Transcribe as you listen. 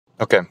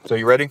Okay, so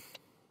you ready?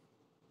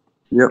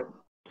 Yep.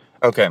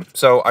 Okay,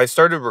 so I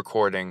started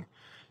recording.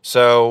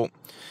 So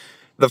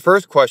the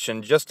first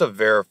question, just to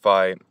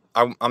verify,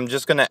 I'm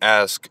just gonna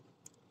ask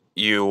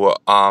you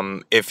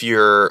if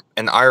you're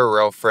an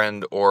IRL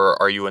friend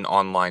or are you an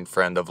online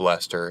friend of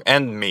Lester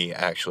and me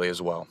actually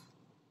as well.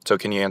 So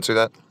can you answer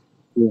that?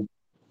 Yeah.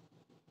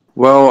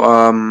 Well,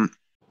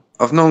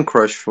 I've known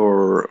Krush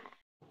for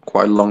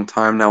quite a long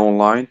time now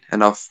online,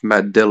 and I've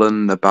met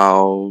Dylan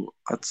about,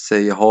 I'd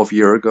say, a half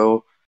year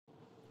ago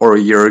or a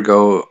year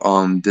ago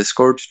on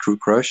Discord through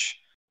Krush.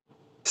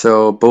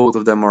 So both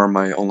of them are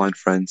my online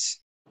friends.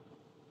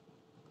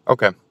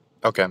 Okay.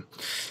 Okay.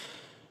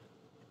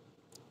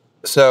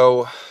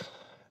 So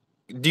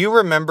do you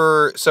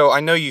remember, so I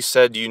know you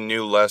said you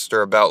knew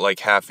Lester about like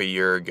half a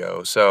year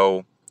ago.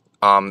 So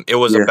it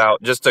was Yeah.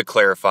 about, just to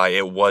clarify,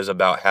 it was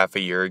about half a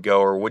year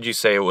ago, or would you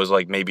say it was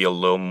like maybe a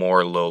little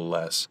more, a little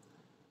less?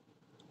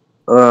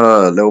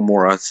 A little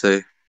more, I'd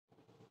say.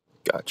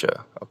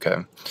 Gotcha.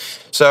 Okay.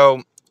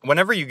 So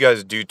whenever you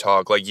guys do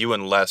talk, like you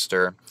and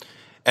Lester,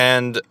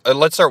 and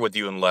let's start with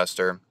you and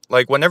Lester.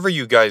 Like whenever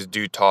you guys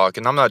do talk,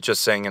 and I'm not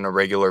just saying in a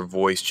regular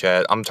voice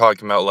chat, I'm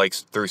talking about like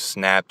through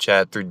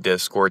Snapchat, through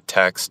Discord,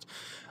 text.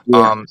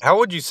 Yeah. How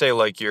would you say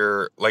like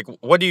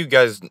what do you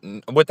guys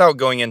without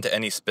going into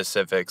any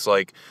specifics,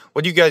 like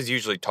what do you guys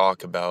usually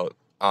talk about?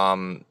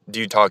 Do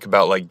you talk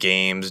about like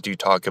games? Do you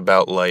talk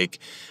about like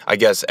I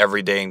guess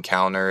everyday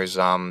encounters?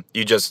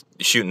 You just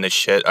shooting the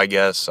shit, I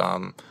guess.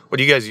 What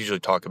do you guys usually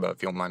talk about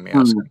if you don't mind me Hmm.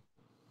 asking?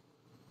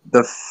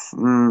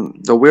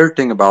 The weird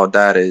thing about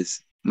that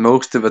is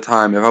most of the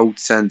time, if I would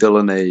send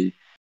Dylan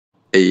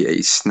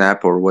a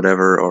snap or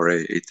whatever or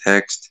a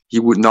text, he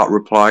would not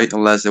reply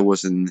unless it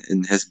was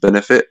in his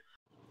benefit.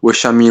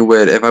 Which I mean,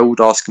 with if I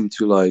would ask him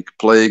to like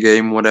play a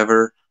game,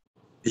 whatever,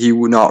 he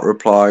would not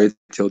reply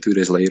till 2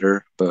 days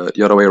later. But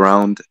the other way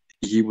around,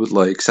 he would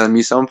like send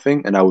me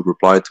something and I would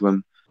reply to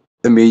him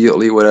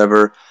immediately,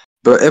 whatever.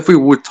 But if we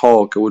would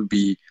talk, it would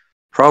be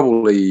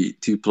probably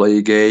to play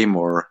a game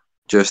or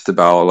just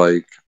about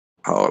like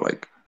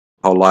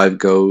how life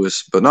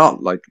goes, but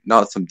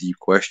not some deep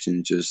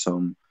questions, just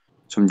some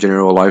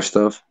general life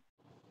stuff.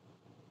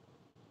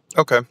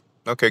 Okay.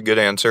 Okay, good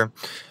answer.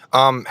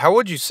 How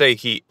would you say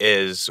he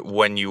is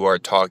when you are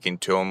talking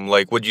to him?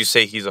 Like, would you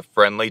say he's a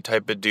friendly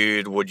type of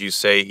dude? Would you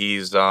say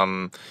he's,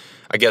 I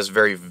guess,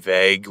 very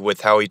vague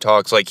with how he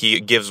talks? Like, he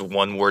gives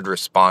one word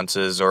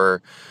responses,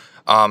 or,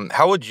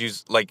 how would you,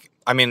 like,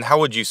 I mean, how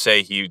would you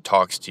say he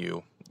talks to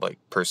you, like,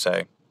 per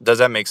se? Does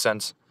that make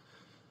sense?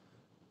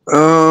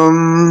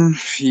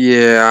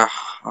 Yeah.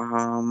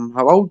 How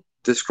I would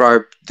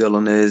describe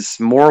Dylan is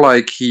more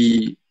like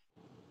he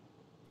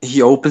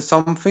opens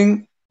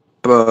something,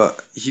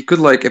 but he could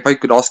like if I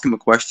could ask him a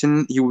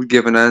question, he would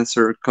give an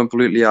answer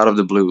completely out of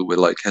the blue with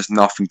like has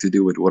nothing to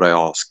do with what I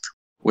asked.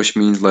 Which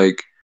means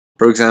like,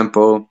 for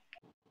example,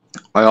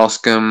 I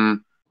ask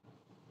him,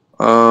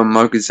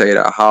 how could say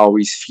that how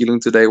he's feeling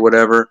today,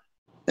 whatever,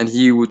 and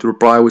he would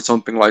reply with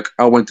something like,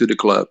 "I went to the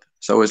club."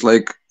 So it's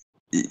like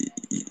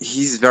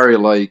he's very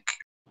like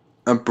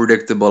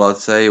unpredictable. I'd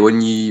say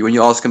when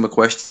you ask him a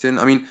question,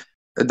 I mean,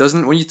 it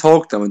doesn't when you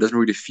talk to him, it doesn't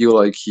really feel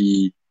like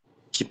he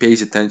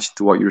pays attention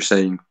to what you're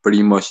saying.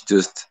 Pretty much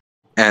just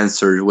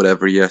answers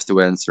whatever he has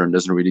to answer and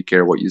doesn't really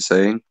care what you're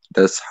saying.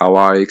 That's how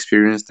I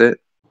experienced it.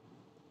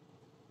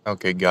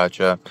 Okay,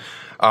 gotcha.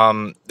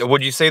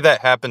 Would you say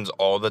that happens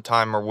all the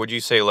time, or would you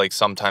say like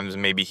sometimes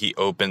maybe he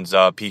opens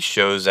up, he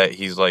shows that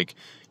he's like,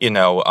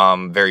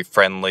 very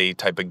friendly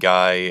type of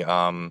guy,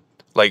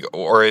 like,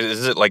 or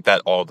is it like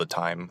that all the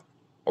time,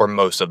 or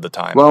most of the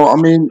time? Well, I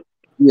mean,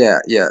 yeah,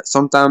 yeah.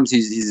 Sometimes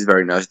he's a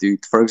very nice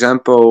dude. For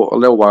example, a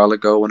little while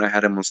ago when I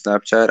had him on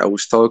Snapchat, I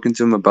was talking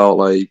to him about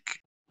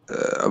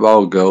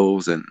about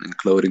girls and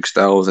clothing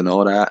styles and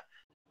all that,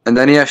 and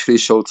then he actually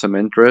showed some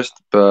interest.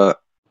 But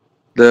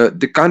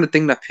the kind of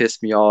thing that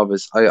pissed me off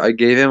is I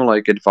gave him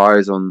like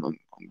advice on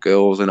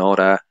girls and all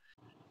that,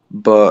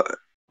 but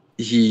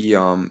he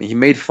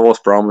made false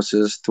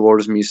promises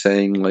towards me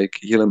saying like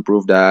he'll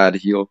improve that,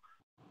 he'll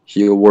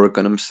work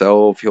on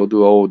himself, he'll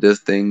do all these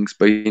things,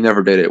 but he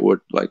never did it.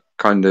 Would like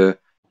kind of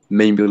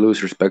made me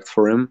lose respect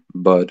for him.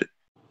 But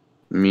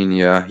I mean,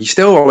 yeah, he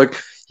still like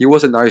he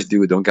was a nice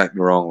dude. Don't get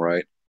me wrong,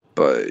 right?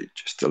 But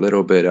just a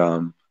little bit,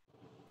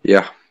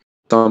 yeah.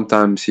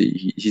 Sometimes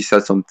he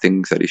said some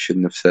things that he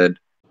shouldn't have said,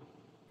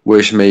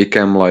 which make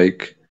him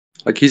like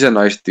he's a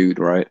nice dude,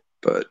 right?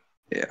 But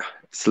yeah,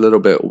 it's a little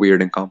bit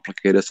weird and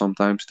complicated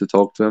sometimes to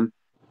talk to him.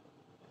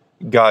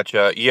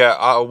 Gotcha.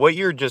 Yeah, what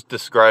you're just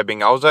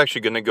describing, I was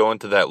actually going to go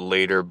into that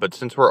later, but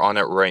since we're on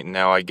it right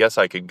now, I guess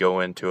I could go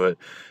into it.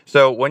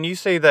 So, when you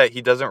say that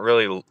he doesn't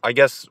really, I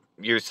guess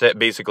you're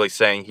basically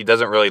saying he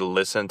doesn't really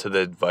listen to the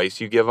advice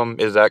you give him.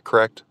 Is that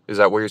correct? Is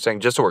that what you're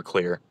saying? Just so we're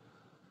clear.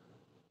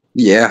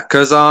 Yeah,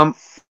 cause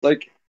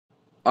like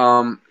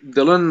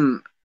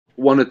Dylan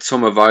wanted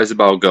some advice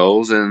about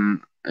girls and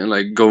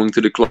like going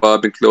to the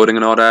club and clothing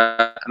and all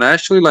that, and I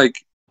actually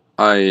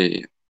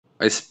I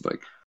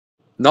like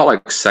not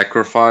like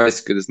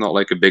sacrifice because it's not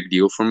like a big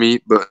deal for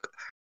me, but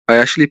I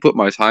actually put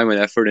my time and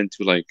effort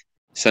into like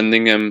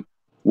sending him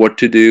what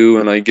to do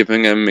and like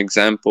giving him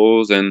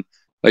examples and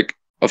like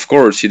of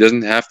course he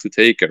doesn't have to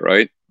take it,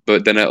 right?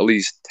 But then at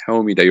least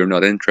tell me that you're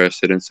not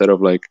interested instead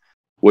of like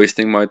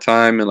wasting my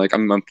time and like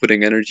I'm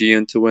putting energy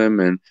into him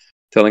and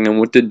telling him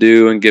what to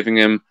do and giving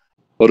him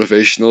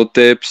motivational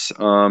tips.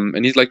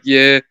 And he's like,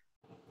 yeah,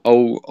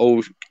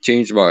 I'll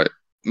change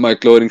my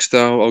clothing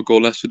style. I'll go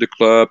less to the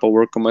club. I'll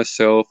work on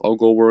myself. I'll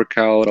go work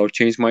out. I'll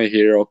change my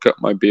hair. I'll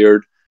cut my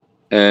beard.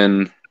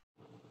 And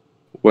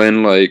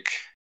when like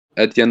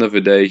at the end of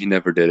the day, he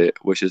never did it,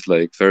 which is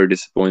like very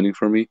disappointing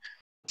for me,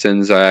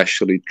 since I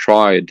actually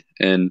tried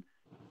and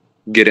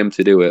get him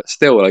to do it.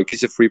 Still, like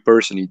he's a free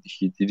person.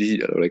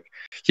 Like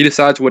he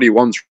decides what he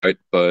wants, right?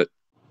 But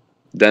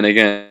then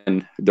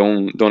again,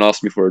 don't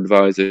ask me for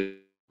advice if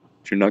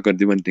you're not gonna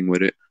do anything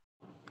with it.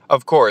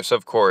 Of course,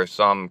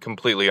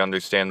 completely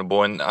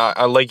understandable. And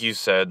like you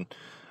said,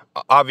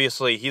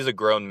 obviously he's a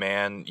grown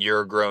man,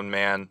 you're a grown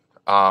man.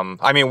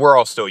 I mean, we're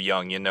all still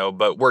young, you know,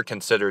 but we're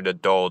considered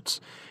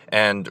adults,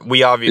 and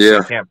we obviously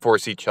Yeah. can't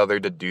force each other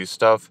to do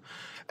stuff.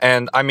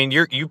 And I mean,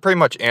 you pretty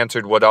much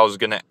answered what I was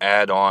gonna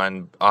add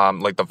on,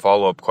 like the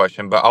follow-up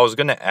question. But I was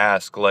gonna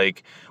ask,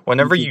 like,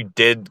 whenever Mhm. you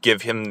did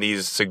give him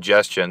these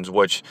suggestions,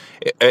 which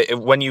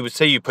when you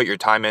say you put your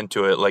time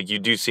into it, like you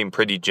do seem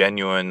pretty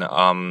genuine.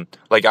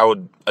 Like I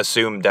would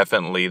assume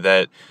definitely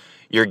that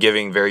you're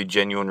giving very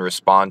genuine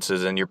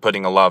responses and you're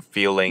putting a lot of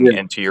feeling Yeah.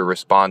 into your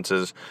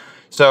responses.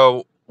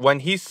 So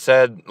when he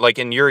said, like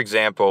in your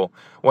example,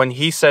 when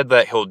he said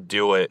that he'll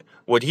do it,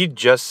 would he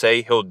just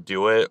say he'll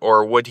do it,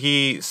 or would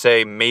he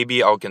say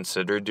maybe I'll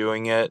consider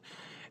doing it?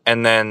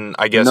 And then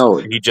I guess No.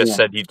 he just Yeah.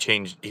 said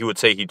he would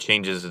say he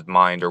changes his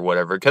mind or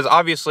whatever. Because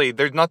obviously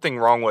there's nothing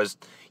wrong with,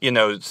 you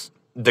know,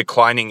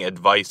 declining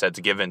advice that's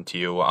given to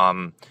you,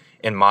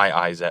 in my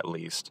eyes at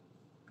least.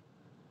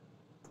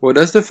 Well,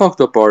 that's the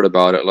fucked up part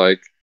about it.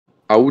 Like,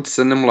 I would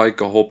send him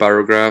like a whole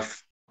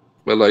paragraph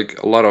with like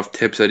a lot of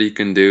tips that he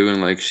can do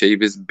and like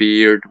shave his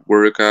beard,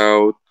 work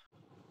out,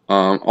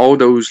 all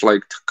those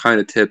like kind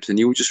of tips, and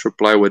he would just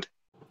reply with,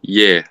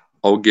 "Yeah,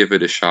 I'll give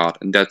it a shot,"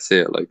 and that's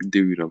it. Like,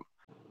 dude,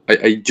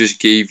 I just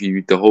gave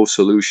you the whole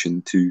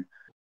solution to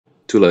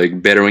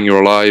like bettering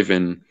your life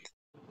and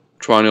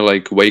trying to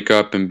like wake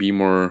up and be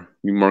more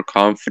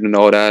confident and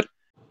all that.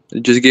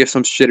 He just gave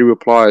some shitty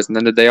replies, and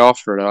then the day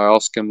after, I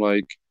asked him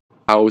like,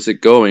 "How is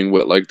it going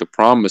with like the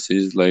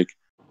promises?" Like,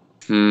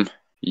 hmm,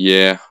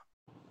 yeah,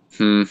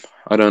 hmm,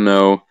 I don't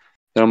know.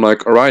 And I'm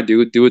like, all right,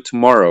 dude, do it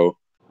tomorrow.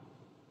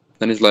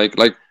 Then he's like,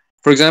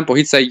 for example,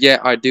 he'd say, yeah,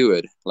 I do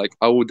it. Like,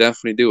 I will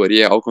definitely do it.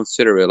 Yeah, I'll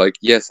consider it. Like,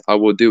 yes, I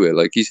will do it.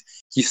 Like, he's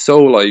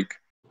so like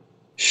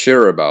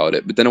sure about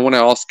it. But then when I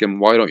ask him,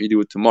 why don't you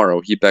do it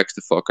tomorrow? He backs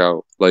the fuck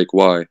out. Like,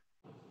 why?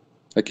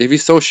 Like, if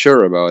he's so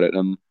sure about it,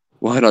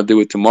 why not do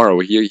it tomorrow?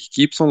 He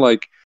keeps on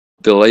like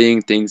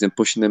delaying things and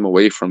pushing them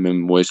away from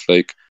him, which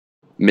like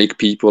make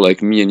people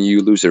like me and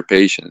you lose their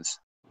patience.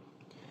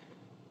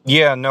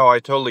 Yeah, no, I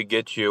totally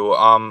get you.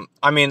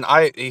 I mean,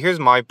 I here's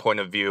my point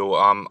of view.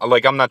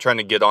 Like I'm not trying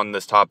to get on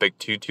this topic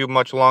too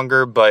much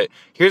longer, but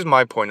here's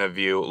my point of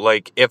view.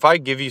 Like if I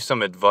give you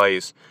some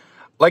advice,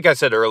 like I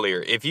said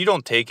earlier, if you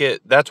don't take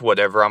it, that's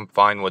whatever. I'm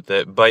fine with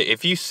it. But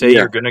if you say Yeah,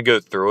 you're gonna go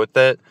through with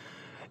it,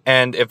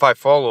 and if I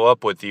follow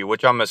up with you,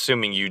 which I'm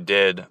assuming you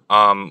did,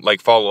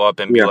 like follow up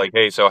and be yeah, like,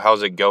 "Hey, so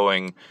how's it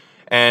going?"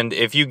 And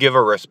if you give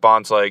a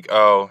response like,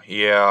 "Oh,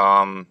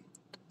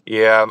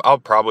 yeah, I'll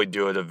probably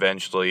do it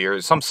eventually," or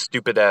some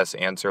stupid ass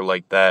answer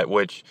like that,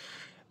 which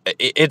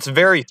it's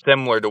very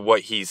similar to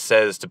what he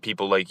says to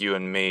people like you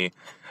and me.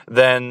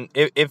 Then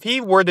if he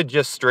were to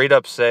just straight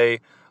up say,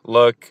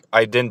 "Look,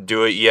 I didn't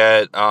do it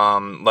yet,"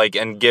 like,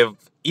 and give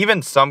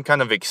even some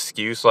kind of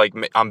excuse like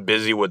I'm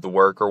busy with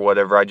work or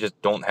whatever, I just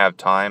don't have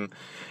time,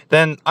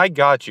 then I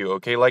got you,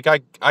 okay? Like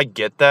I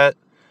get that,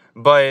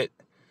 but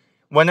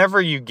whenever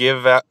you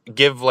give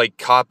like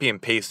copy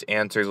and paste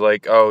answers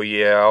like, "Oh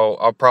yeah,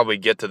 I'll probably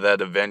get to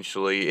that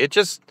eventually," it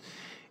just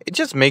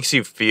makes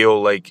you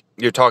feel like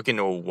you're talking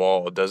to a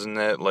wall, doesn't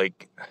it?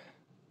 Like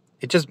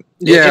it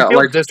yeah.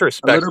 feels Like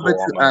a little disrespectful bit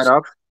to add almost.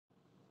 up.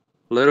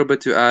 A little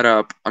bit to add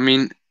up. I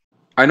mean,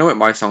 I know it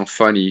might sound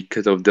funny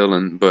because of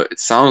Dylan, but it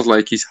sounds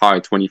like he's high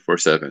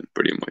 24/7,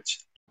 pretty much.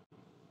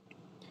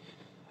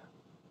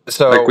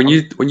 Like So when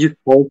you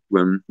talk to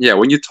him, yeah,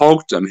 when you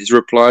talk to him, his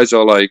replies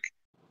are like,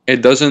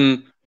 it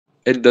doesn't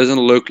it doesn't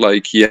look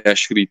like he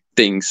actually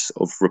thinks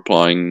of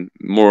replying.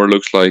 More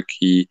looks like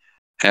he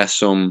has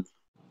some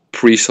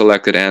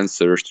pre-selected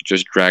answers to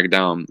just drag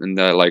down, and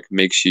that like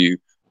makes you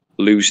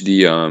lose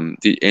the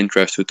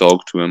interest to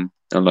talk to him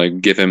and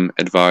like give him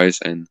advice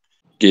and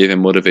give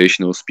him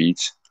motivational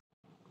speech.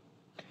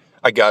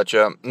 I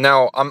gotcha.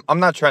 Now, I'm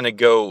not trying to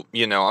go,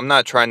 I'm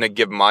not trying to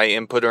give my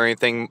input or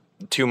anything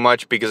too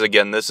much because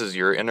again, this is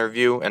your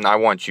interview and I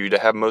want you to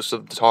have most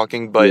of the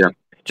talking, but Yeah,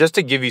 just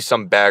to give you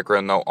some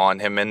background though on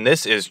him, and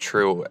this is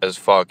true as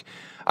fuck.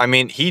 I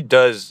mean, he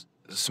does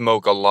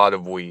smoke a lot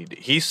of weed.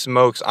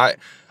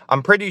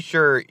 I'm pretty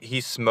sure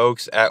he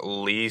smokes at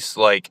least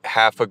like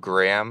half a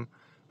gram.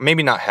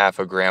 Maybe not half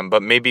a gram,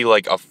 but maybe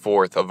like a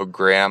fourth of a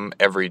gram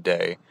every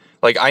day.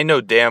 Like I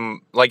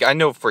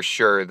know for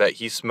sure that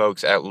he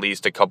smokes at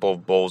least a couple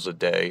of bowls a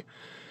day.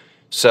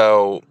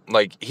 So,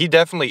 like, he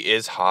definitely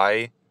is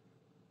high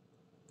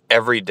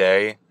every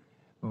day,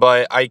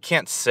 but I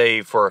can't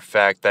say for a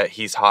fact that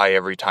he's high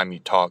every time you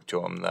talk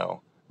to him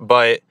though.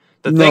 But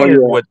the No, thing is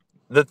yeah, with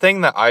the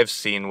thing that I've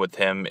seen with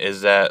him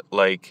is that,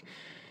 like,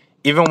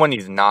 even when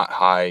he's not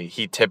high,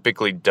 he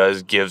typically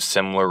does give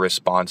similar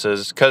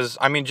responses. Cause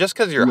I mean, just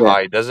cause you're yeah,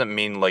 high doesn't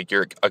mean like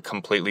you're a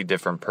completely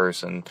different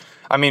person.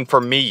 I mean,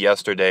 for me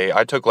yesterday,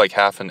 I took like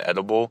half an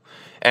edible,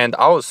 and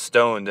I was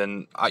stoned,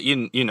 and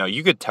you know,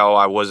 you could tell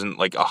I wasn't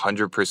like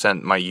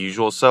 100% my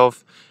usual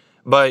self,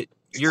 but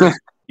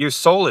your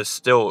soul is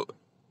still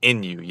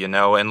in you, you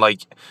know, and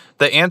like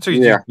the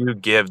answers you yeah, do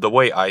give, the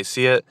way I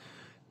see it,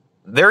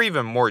 they're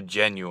even more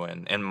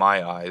genuine in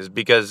my eyes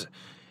because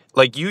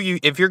like you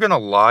if you're gonna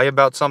lie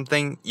about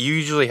something, you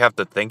usually have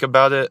to think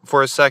about it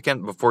for a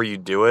second before you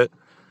do it.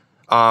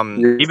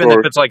 yeah, of Even if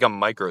course. it's like a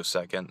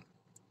microsecond.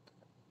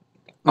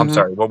 I'm Hmm.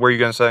 sorry, what were you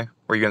gonna say?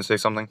 Were you gonna say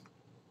something?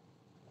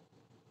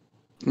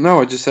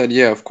 No, I just said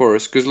yeah, of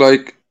course, because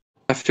like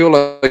I feel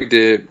like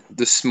the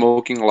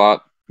smoking a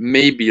lot.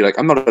 Maybe like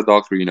I'm not a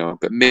doctor,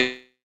 but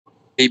maybe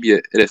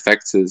it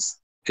affects his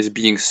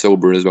being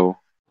sober as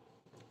well.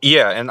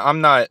 Yeah, and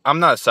I'm not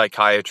a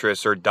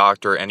psychiatrist or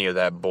doctor or any of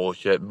that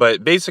bullshit,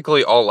 but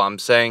basically all I'm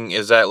saying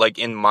is that like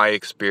in my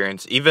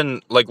experience,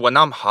 even like when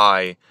I'm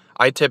high,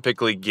 I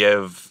typically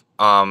give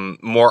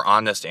more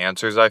honest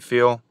answers, I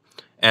feel,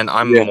 and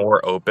I'm Yeah,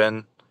 more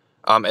open.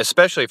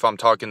 Especially if I'm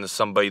talking to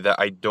somebody that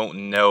I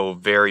don't know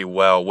very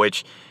well,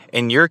 which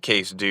in your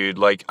case, dude,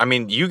 like I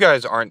mean, you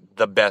guys aren't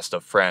the best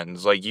of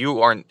friends. Like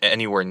you aren't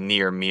anywhere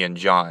near me and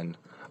John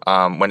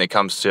when it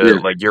comes to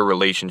yeah, like your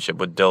relationship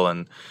with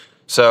Dylan.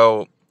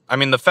 So I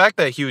mean, the fact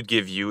that he would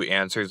give you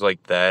answers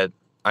like that,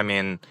 I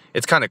mean,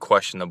 it's kind of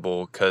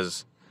questionable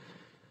because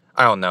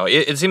I don't know.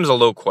 It seems a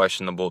little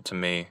questionable to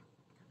me.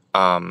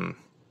 Um,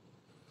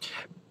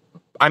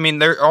 I mean,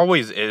 there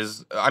always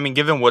is. I mean,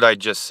 given what I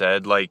just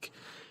said, like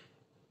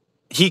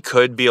he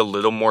could be a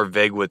little more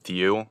vague with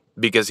you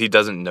because he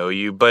doesn't know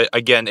you. But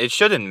again, it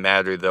shouldn't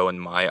matter though in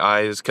my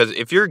eyes because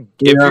if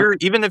yeah, you're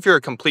even if you're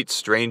a complete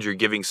stranger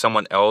giving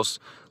someone else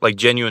like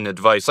genuine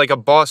advice, like a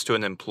boss to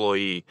an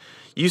employee,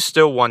 you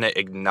still want to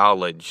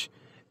acknowledge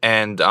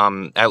and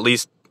at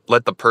least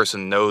let the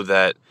person know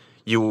that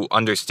you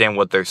understand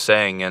what they're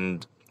saying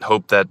and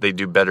hope that they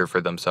do better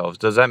for themselves.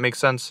 Does that make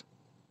sense?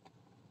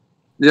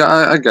 yeah.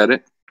 I get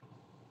it.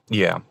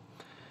 Yeah.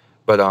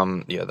 But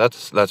yeah,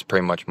 that's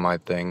pretty much my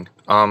thing.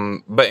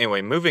 But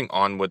anyway, moving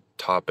on with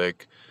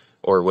topic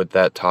or with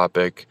that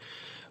topic,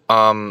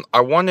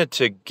 I wanted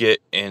to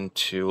get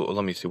into,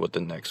 let me see what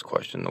the next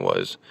question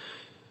was.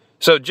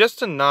 So just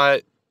to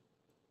not,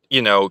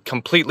 you know,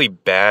 completely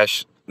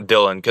bash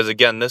Dylan, because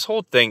again, this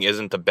whole thing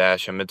isn't to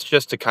bash him. It's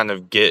just to kind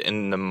of get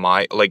into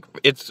my, like,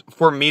 it's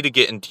for me to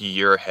get into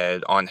your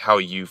head on how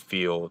you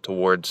feel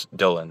towards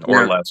Dylan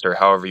or Yeah. Lester,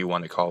 however you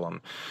want to call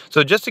him.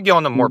 So just to get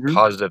on a more Hmm.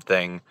 positive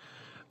thing,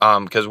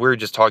 because we were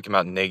just talking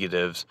about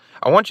negatives.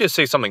 I want you to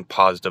say something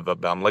positive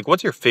about him. Like,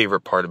 what's your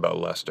favorite part about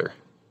Lester?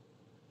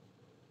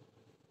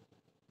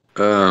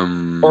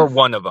 Or Um.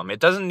 one of them. It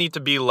doesn't need to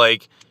be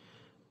like,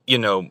 you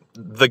know,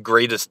 the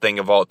greatest thing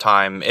of all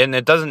time. And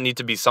it doesn't need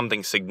to be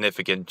something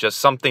significant, just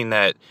something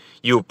that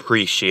you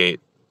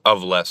appreciate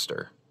of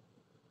Lester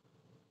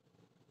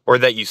or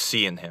that you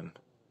see in him.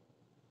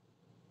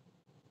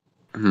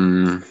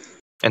 Hmm.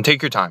 And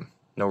take your time.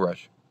 No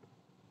rush.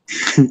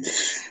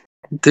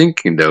 I'm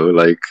thinking though,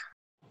 like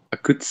I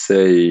could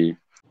say,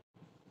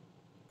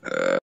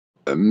 uh,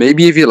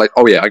 maybe if you like,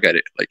 oh yeah, I get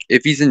it. Like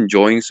if he's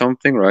enjoying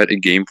something, right, a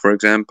game, for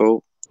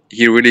example,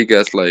 he really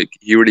gets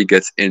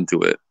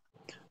into it.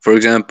 For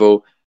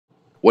example,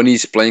 when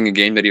he's playing a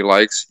game that he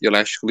likes, you'll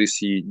actually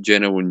see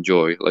genuine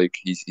joy. Like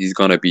he's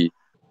gonna be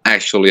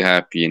actually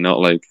happy, and not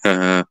like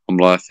haha, I'm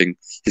laughing.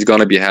 He's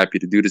gonna be happy.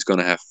 The dude is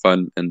gonna have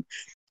fun, and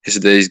his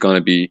day is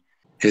gonna be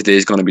his day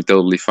is gonna be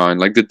totally fine.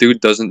 Like the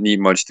dude doesn't need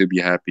much to be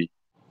happy.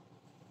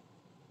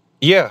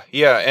 Yeah,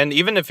 yeah, and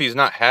even if he's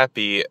not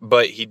happy,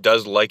 but he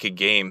does like a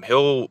game,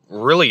 he'll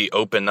really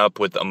open up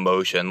with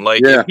emotion.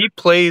 Like if Yeah, he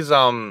plays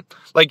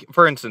like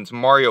for instance,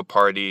 Mario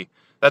Party,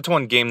 that's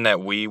one game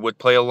that we would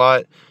play a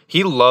lot.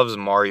 He loves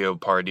Mario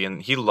Party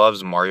and he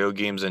loves Mario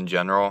games in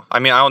general. I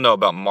mean, I don't know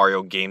about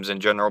Mario games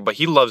in general, but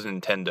he loves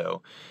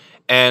Nintendo.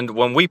 And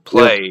when we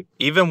yeah, play,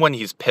 even when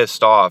he's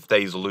pissed off that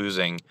he's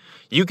losing,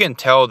 you can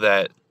tell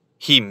that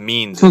he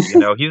means it, you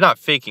know? He's not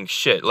faking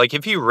shit. Like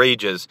if he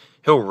rages,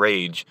 he'll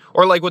rage.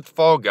 Or like with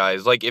Fall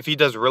Guys, like if he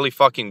does really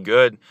fucking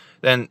good,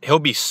 then he'll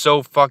be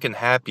so fucking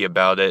happy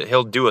about it.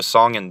 He'll do a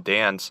song and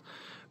dance.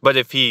 But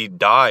if he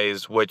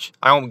dies, which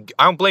I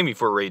don't blame you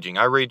for raging.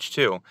 I rage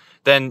too.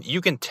 Then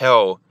you can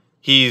tell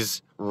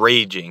he's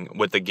raging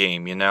with the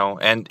game, you know?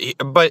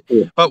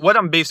 yeah, But what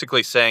I'm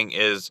basically saying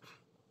is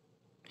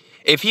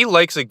if he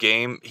likes a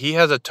game, he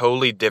has a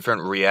totally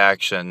different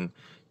reaction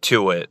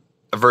to it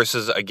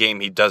versus a game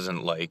he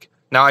doesn't like.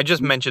 Now, I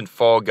just mentioned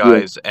Fall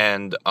yeah, Guys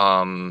and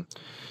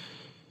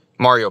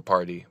Mario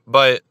Party,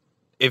 but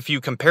if you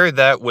compare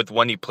that with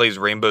when he plays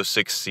Rainbow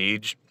Six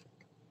Siege,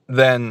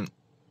 then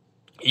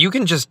you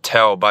can just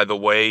tell by the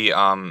way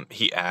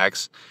he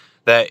acts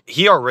that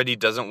he already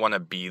doesn't want to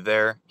be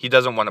there. He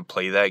doesn't want to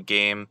play that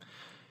game.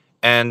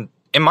 And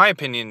in my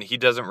opinion, he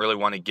doesn't really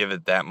want to give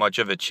it that much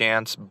of a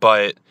chance,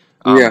 but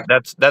Yeah,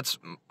 that's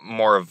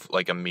more of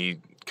like a me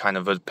kind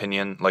of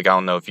opinion. Like I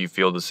don't know if you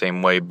feel the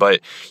same way,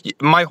 but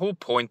my whole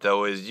point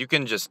though is you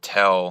can just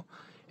tell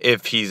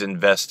if he's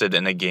invested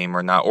in a game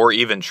or not, or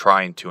even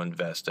trying to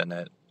invest in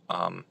it.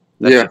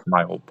 That's yeah, just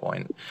my whole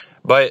point.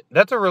 But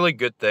that's a really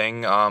good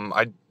thing.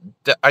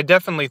 I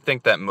definitely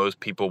think that most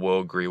people will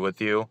agree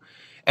with you.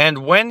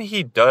 And when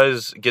he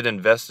does get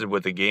invested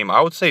with a game,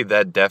 I would say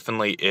that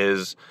definitely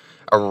is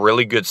a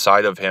really good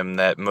side of him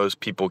that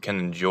most people can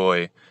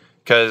enjoy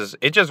because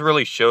it just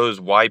really shows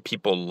why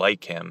people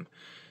like him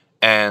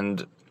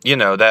and,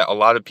 that a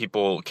lot of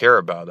people care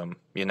about him,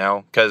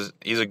 because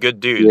he's a good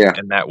dude yeah.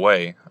 in that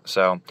way.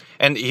 So,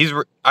 and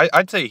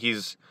I'd say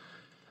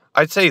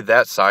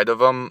that side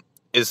of him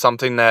is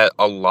something that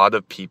a lot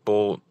of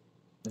people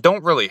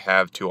don't really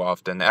have too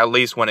often, at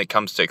least when it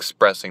comes to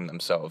expressing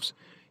themselves.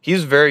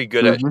 He's very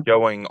good at Hmm.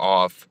 showing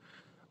off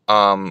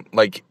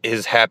like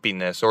his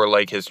happiness or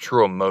like his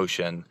true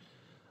emotion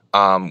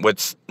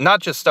with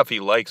not just stuff he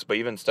likes but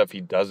even stuff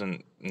he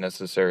doesn't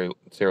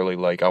necessarily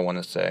like, I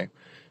want to say.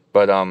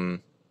 But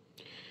um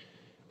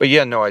but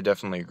yeah, no, I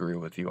definitely agree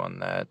with you on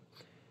that.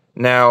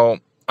 Now,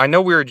 I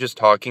know we were just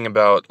talking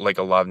about like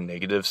a lot of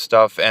negative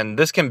stuff, and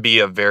this can be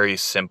a very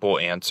simple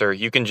answer.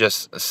 You can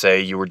just say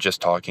you were just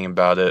talking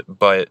about it,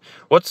 but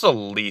what's the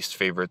least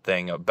favorite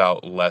thing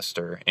about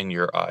Lester in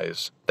your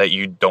eyes that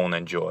you don't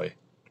enjoy?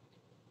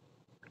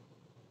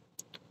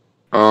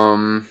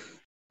 Um,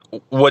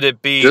 Would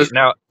it be just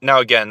now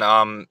again,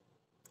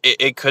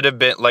 it could have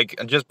been like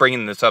just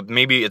bringing this up,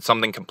 maybe it's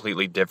something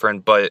completely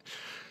different, but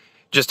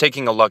just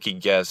taking a lucky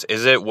guess,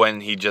 is it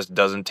when he just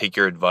doesn't take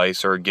your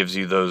advice or gives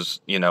you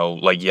those,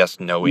 like yes,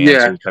 no yeah.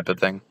 answers type of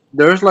thing?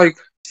 There's like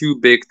two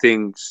big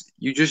things.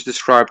 You just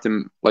described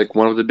them like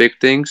one of the big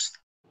things.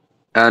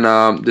 And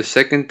the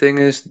second thing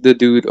is the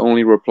dude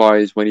only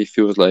replies when he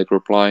feels like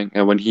replying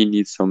and when he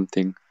needs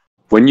something.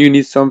 When you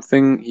need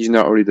something, he's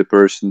not really the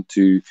person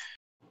to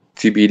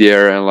be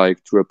there and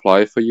like to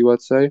reply for you,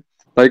 I'd say.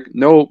 Like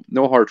no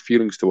hard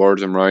feelings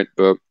towards him, right?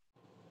 But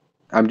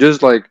I'm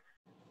just like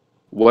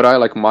what I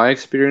like my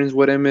experience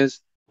with him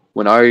is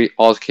when I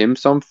ask him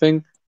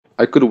something,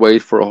 I could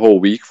wait for a whole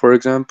week, for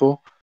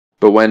example.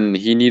 But when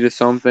he needed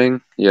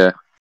something, yeah,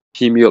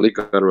 he immediately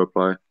got a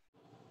reply.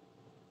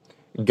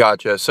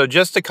 Gotcha. So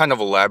just to kind of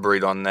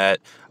elaborate on that,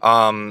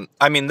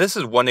 I mean, this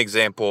is one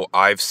example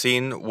I've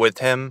seen with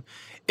him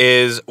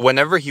is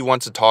whenever he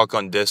wants to talk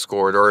on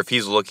Discord or if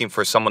he's looking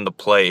for someone to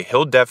play,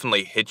 he'll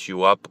definitely hit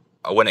you up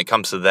when it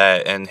comes to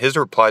that, and his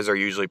replies are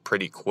usually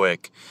pretty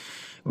quick.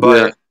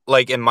 Yeah, But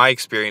like in my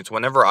experience,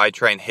 whenever I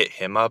try and hit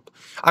him up,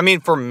 I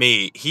mean, for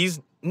me, he's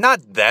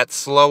not that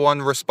slow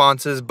on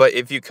responses, but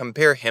if you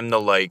compare him to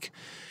like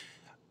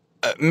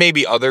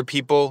maybe other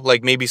people,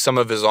 like maybe some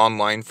of his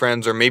online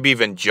friends, or maybe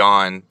even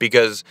John,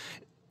 because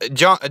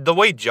the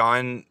way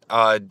John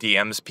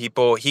DMs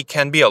people, he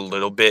can be a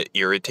little bit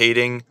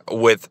irritating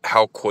with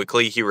how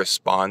quickly he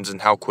responds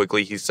and how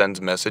quickly he sends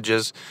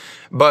messages.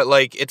 But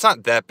like, it's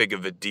not that big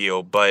of a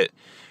deal. But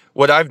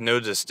what I've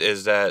noticed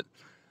is that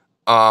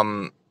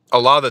um, a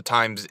lot of the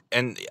times,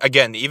 and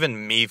again,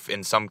 even me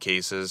in some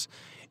cases,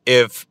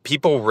 if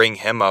people ring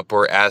him up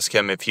or ask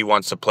him if he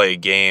wants to play a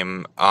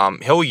game,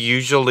 he'll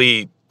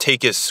usually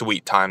take his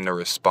sweet time to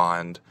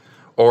respond.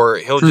 Or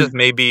he'll just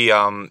maybe,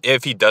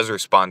 if he does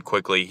respond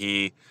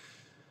quickly,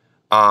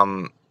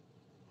 um,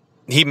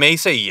 he may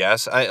say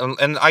yes.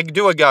 And I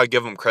do gotta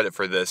give him credit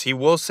for this. He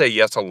will say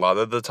yes a lot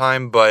of the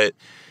time, but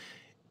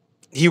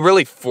he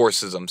really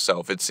forces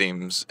himself, it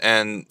seems.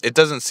 And it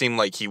doesn't seem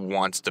like he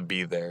wants to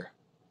be there.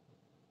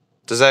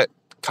 Does that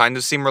kind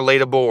of seem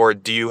relatable, or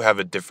do you have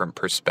a different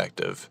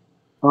perspective?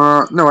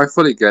 no, I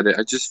fully get it.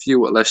 I just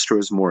feel Lester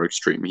is more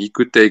extreme. He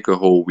could take a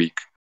whole week.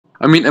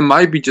 I mean, it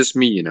might be just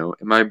me,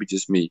 it might be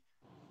just me.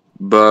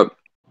 But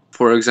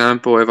for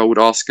example, if I would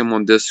ask him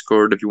on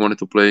Discord if he wanted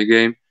to play a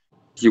game,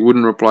 he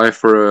wouldn't reply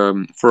for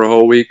a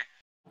whole week.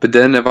 But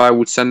then if I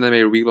would send him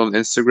a reel on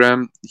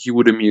Instagram, he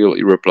would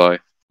immediately reply.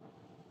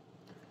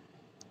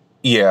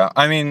 Yeah,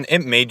 I mean,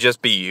 it may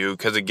just be you,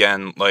 because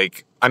again,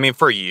 like, I mean,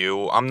 for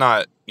you, I'm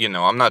not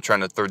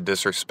trying to throw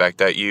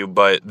disrespect at you,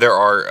 but there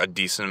are a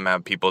decent amount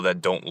of people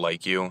that don't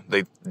like you.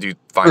 They do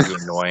find you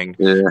annoying.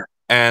 Yeah,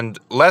 And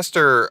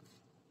Lester,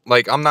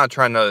 like, I'm not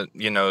trying to,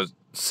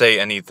 say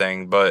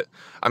anything, but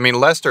I mean,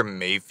 Lester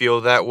may feel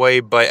that way,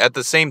 but at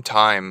the same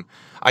time,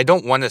 I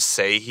don't want to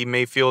say he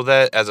may feel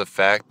that as a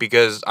fact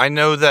because I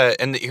know that,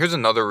 and here's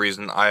another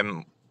reason I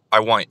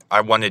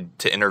wanted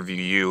to interview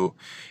you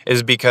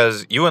is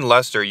because you and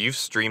Lester, you've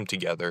streamed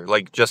together,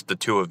 like just the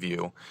two of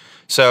you.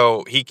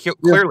 So he yeah.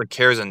 clearly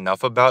cares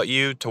enough about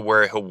you to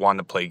where he'll want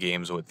to play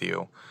games with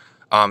you,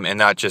 and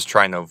not just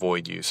trying to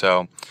avoid you.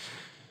 So,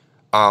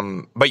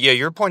 but yeah,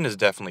 your point is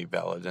definitely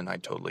valid, and I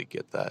totally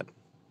get that.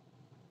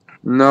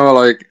 No,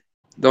 like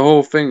the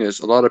whole thing is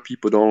a lot of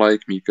people don't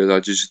like me because I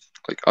just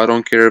like I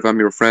don't care if I'm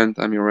your friend,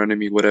 I'm your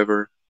enemy,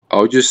 whatever.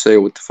 I'll just say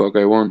what the fuck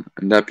I want,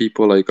 and that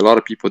people like a lot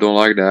of people don't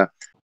like that.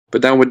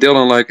 But then with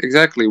Dylan, like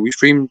exactly, we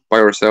streamed by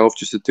ourselves,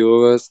 just the two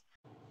of us.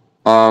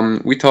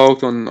 We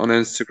talked on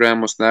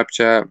Instagram or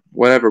Snapchat,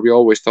 whatever. We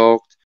always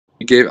talked.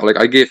 He gave like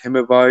I gave him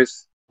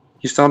advice.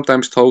 He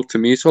sometimes talked to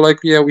me. So like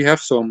yeah, we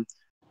have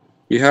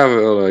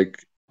a like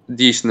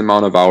decent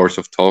amount of hours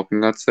of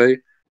talking, I'd say.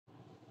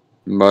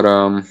 But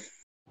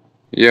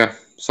yeah,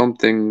 some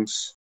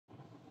things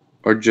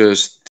are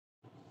just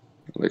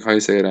like how you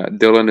say that.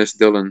 Dylan is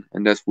Dylan,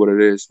 and that's what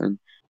it is. And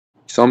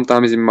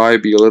sometimes it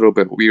might be a little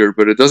bit weird,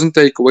 but it doesn't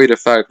take away the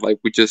fact, like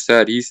we just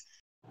said, he's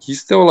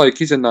still like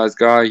he's a nice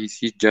guy.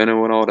 He's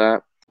genuine, all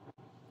that.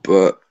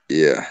 But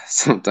yeah,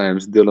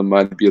 sometimes Dylan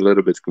might be a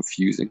little bit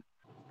confusing.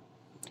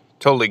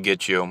 Totally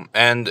get you.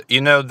 And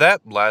you know,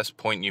 that last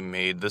point you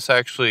made, this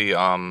actually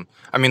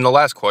I mean the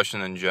last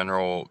question in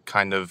general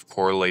kind of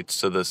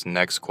correlates to this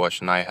next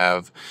question I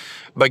have.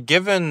 But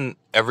given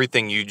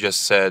everything you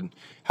just said,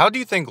 how do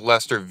you think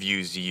Lester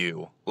views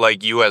you?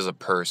 Like you as a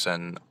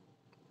person?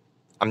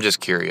 I'm just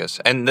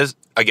curious. And this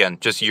again,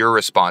 just your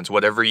response.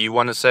 Whatever you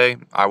want to say,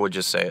 I would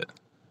just say it.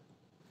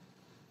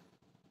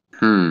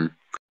 Hmm.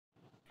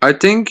 I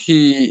think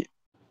he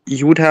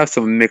would have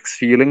some mixed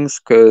feelings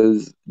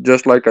because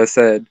just like I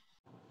said,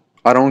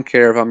 I don't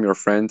care if I'm your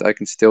friend. I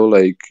can still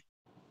like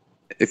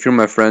if you're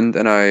my friend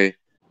and I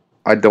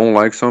don't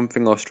like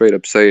something, I'll straight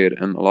up say it.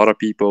 And a lot of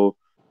people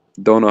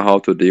don't know how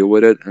to deal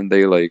with it and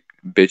they like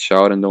bitch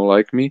out and don't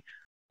like me.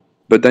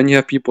 But then you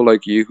have people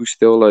like you who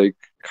still like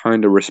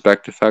kind of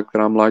respect the fact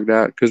that I'm like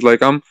that because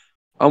like I'm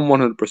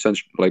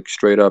 100% like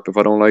straight up. If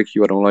I don't like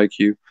you, I don't like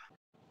you.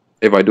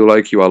 If I do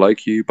like you, I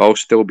like you. But I'll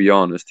still be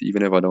honest,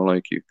 even if I don't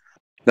like you.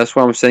 That's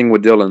what I'm saying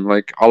with Dylan.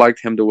 Like I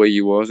liked him the way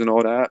he was and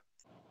all that.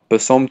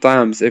 But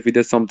sometimes if he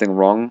did something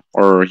wrong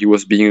or he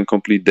was being a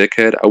complete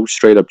dickhead, I would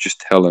straight up just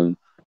tell him.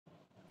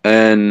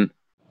 And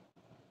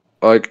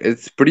like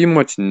it's pretty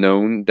much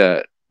known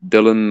that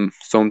Dylan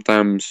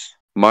sometimes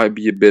might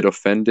be a bit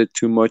offended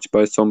too much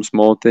by some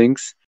small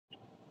things.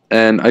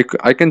 And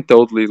I can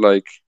totally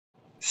like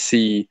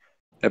see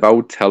if I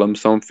would tell him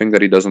something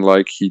that he doesn't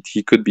like,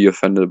 he could be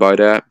offended by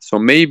that. So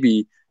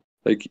maybe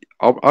like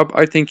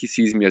I think he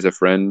sees me as a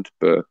friend,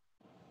 but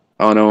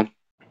I don't know.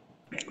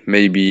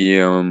 Maybe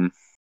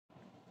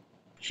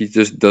he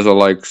just doesn't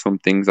like some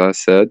things I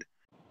said.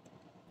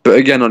 But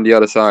again, on the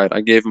other side,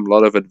 I gave him a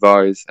lot of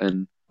advice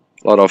and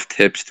a lot of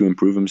tips to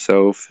improve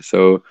himself.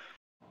 So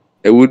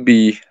it would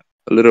be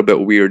a little bit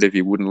weird if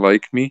he wouldn't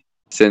like me,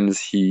 since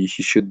he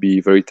should be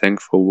very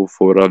thankful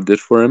for what I did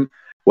for him,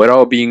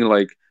 without being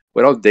like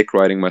without dick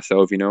riding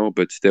myself, you know.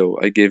 But still,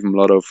 I gave him a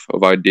lot of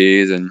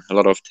ideas and a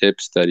lot of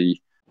tips that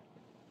he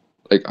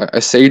like. I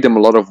saved him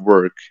a lot of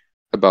work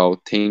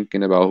about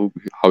thinking about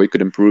how he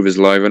could improve his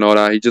life and all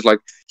that. He just like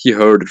he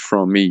heard it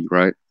from me,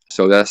 right?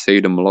 So that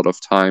saved him a lot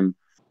of time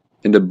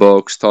in the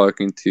books,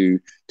 talking to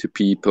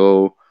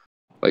people,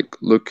 like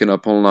looking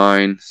up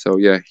online. So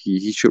yeah,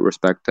 he should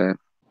respect that.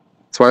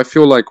 So I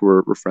feel like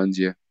we're friends,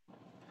 yeah.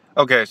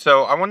 Okay,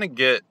 so I want to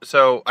get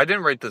so I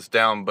didn't write this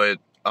down, but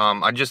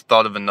I just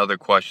thought of another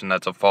question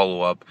that's a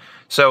follow up.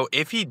 So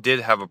if he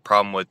did have a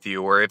problem with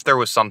you, or if there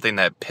was something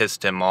that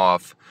pissed him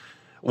off,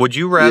 would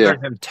you rather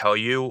Yeah. him tell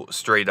you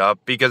straight up?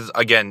 Because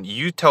again,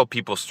 you tell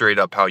people straight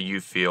up how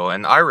you feel,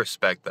 and I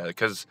respect that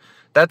because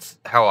that's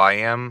how I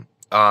am.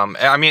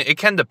 I mean, it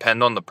can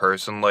depend on the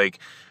person. Like,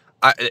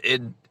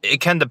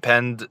 it can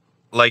depend.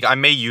 Like, I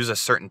may use a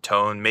certain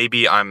tone.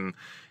 Maybe I'm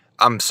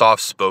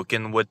soft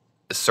spoken with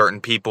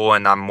certain people,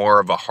 and I'm more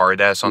of a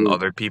hard ass on Yeah.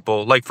 other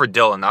people. Like for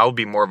Dylan, I would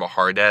be more of a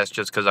hard ass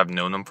just because I've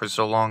known him for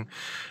so long.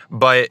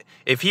 But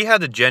if he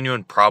had a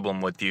genuine problem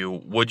with you,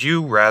 would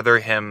you rather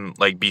him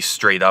like be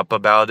straight up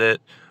about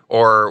it,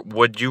 or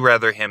would you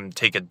rather him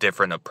take a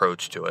different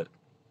approach to it?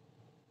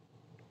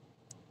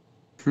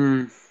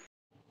 Hmm.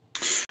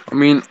 I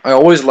mean, I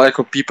always like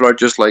when people are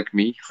just like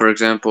me. For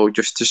example,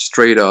 just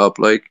straight up.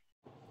 Like,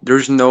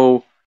 there's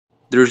no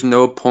there's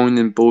no point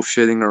in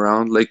bullshitting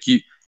around. Like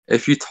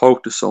if you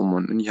talk to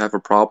someone and you have a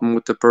problem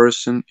with the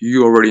person,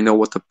 you already know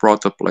what the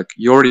brought up. Like,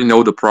 you already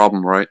know the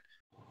problem, right?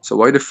 So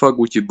why the fuck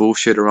would you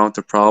bullshit around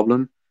the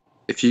problem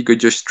if you could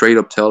just straight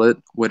up tell it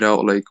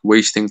without like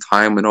wasting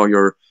time and all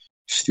your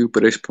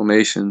stupid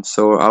explanations?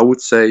 So I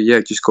would say, yeah,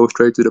 just go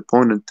straight to the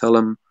point and tell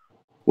them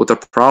what the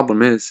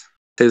problem is.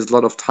 Saves a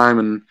lot of time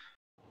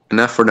and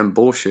effort in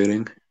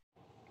bullshitting.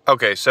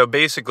 Okay, so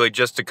basically,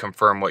 just to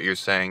confirm what you're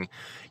saying,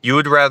 you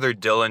would rather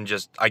Dylan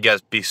just, I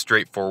guess, be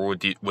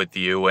straightforward with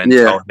you and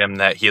Yeah, tell him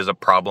that he has a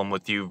problem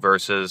with you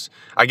versus,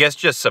 I guess,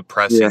 just yeah.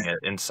 suppressing it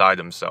inside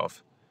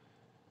himself.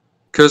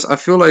 Because I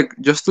feel like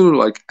just to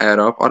like add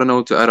up, I don't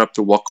know to add up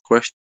to what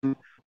question,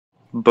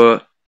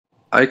 but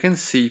I can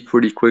see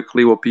pretty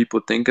quickly what people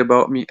think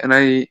about me, and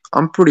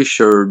I'm pretty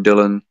sure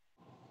Dylan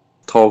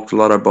talked a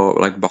lot about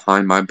like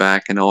behind my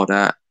back and all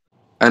that,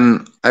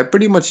 and I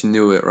pretty much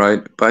knew it,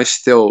 right? But I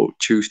still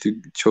chose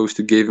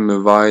to give him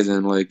advice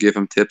and like give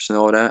him tips and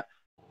all that,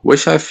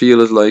 which I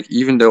feel is like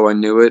even though I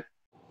knew it,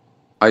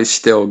 I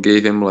still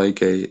gave him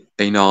like a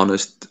an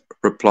honest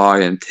reply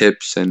and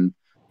tips and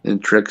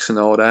tricks and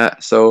all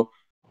that. So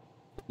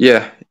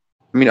yeah,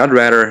 I mean, I'd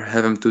rather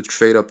have him to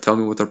straight up tell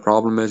me what the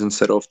problem is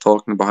instead of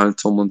talking behind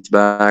someone's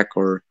back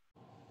or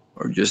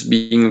just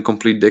being a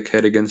complete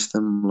dickhead against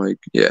them. Like,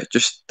 yeah,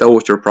 just tell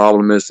what your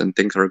problem is and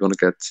things are gonna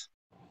get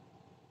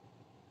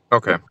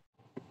Okay.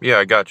 Yeah,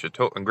 I got you.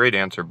 Great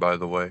answer, by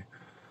the way.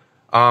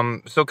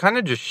 So kind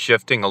of just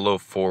shifting a little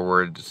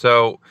forward.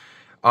 So,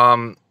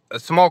 a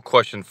small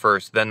question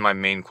first, then my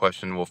main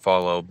question will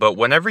follow. But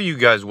whenever you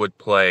guys would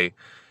play,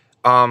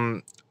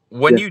 Um,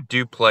 when yeah. you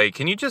do play,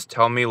 can you just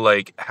tell me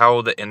like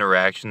how the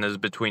interaction is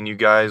between you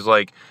guys?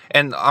 Like,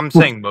 and I'm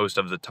saying most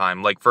of the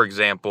time. Like, for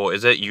example,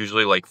 is it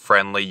usually like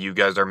friendly? You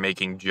guys are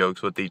making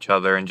jokes with each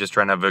other and just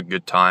trying to have a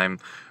good time,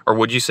 or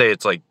would you say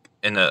it's like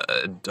in a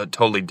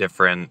totally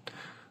different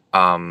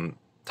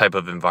type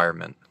of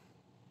environment?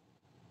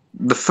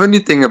 The funny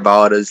thing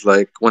about it is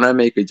like when I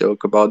make a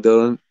joke about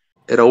Dylan,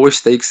 it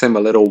always takes him a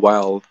little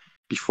while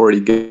before he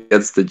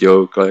gets the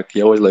joke. Like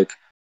he always like,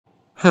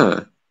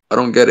 huh, I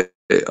don't get it.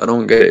 I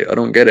don't get it. I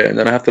don't get it. And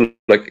then I have to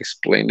like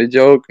explain the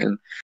joke. And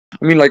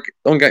I mean, like,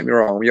 don't get me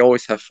wrong. We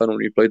always have fun when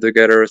we play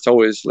together. It's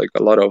always like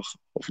a lot of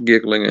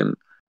giggling and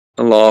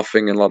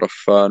laughing and a lot of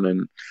fun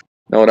and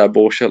all that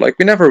bullshit. Like,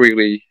 we never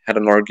really had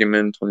an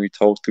argument when we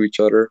talked to each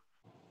other.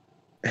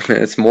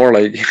 It's more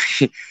like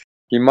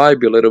he might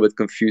be a little bit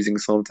confusing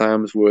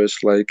sometimes, where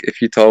it's like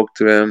if you talk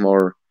to him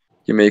or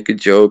you make a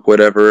joke,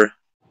 whatever,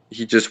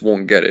 he just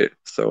won't get it.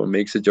 So it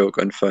makes the joke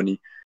unfunny.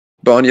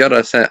 But on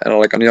the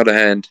like on the other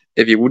hand,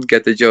 if he would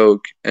get the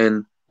joke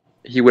and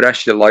he would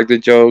actually like the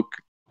joke,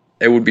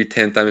 it would be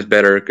 10 times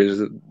better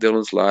because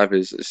Dylan's laugh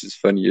is just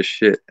funny as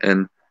shit.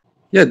 And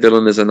yeah,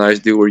 Dylan is a nice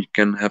dude where you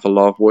can have a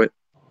laugh with.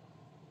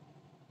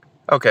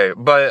 Okay,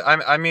 but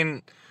I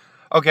mean,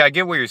 okay, I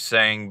get what you're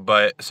saying,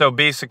 but so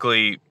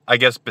basically, I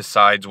guess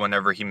besides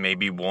whenever he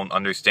maybe won't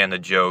understand a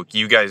joke,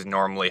 you guys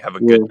normally have a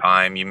good Yeah,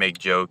 time, you make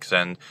jokes,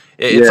 and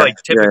it's yeah,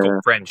 like typical yeah,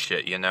 friend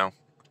shit, you know?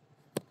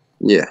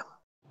 yeah.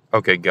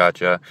 Okay,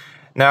 gotcha.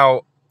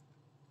 Now,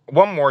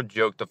 one more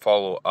joke to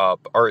follow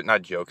up, or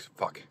not jokes,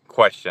 fuck,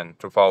 question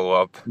to follow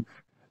up.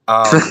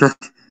 Um,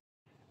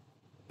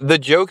 the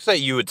jokes that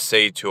you would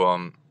say to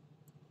him,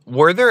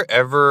 were there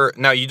ever,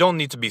 now you don't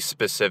need to be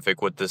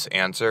specific with this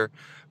answer,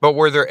 but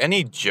were there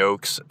any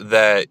jokes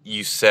that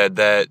you said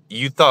that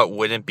you thought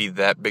wouldn't be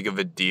that big of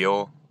a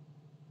deal,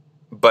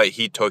 but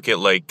he took it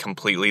like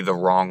completely the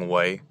wrong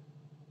way?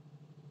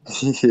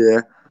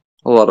 Yeah,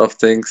 a lot of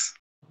things.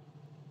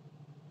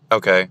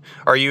 Okay.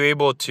 Are you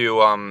able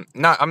to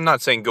not I'm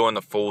not saying go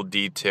into full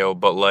detail,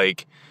 but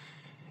like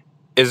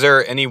is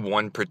there any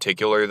one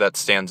particular that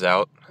stands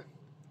out?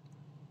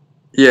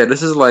 Yeah,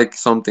 this is like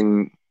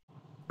something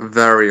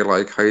very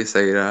like how you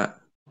say that.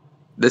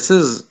 This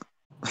is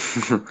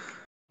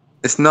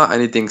it's not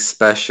anything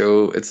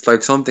special. It's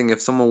like something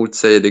if someone would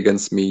say it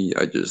against me,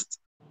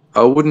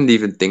 I wouldn't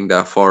even think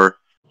that far.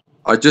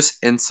 I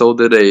just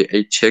insulted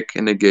a chick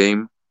in a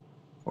game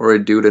or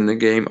a dude in the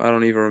game. I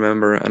don't even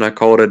remember, and I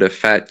called it a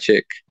fat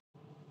chick.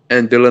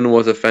 And Dylan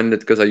was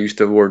offended because I used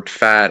the word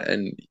fat,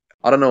 and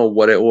I don't know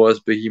what it was,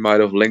 but he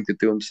might have linked it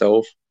to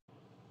himself.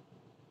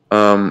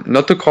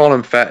 Not to call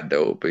him fat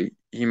though, but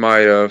he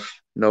might have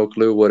no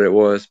clue what it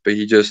was, but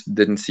he just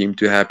didn't seem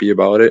too happy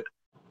about it.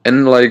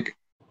 And like,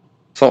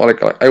 so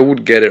like I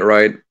would get it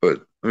right,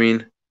 but I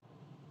mean,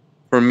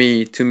 for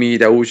me, to me,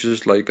 that was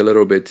just like a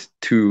little bit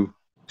too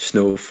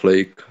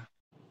snowflake.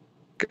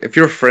 If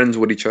you're friends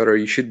with each other,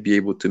 you should be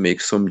able to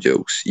make some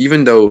jokes,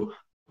 even though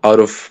out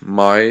of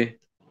my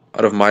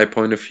out of my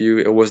point of view,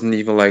 it wasn't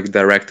even like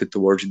directed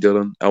towards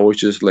Dylan. I was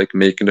just like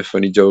making a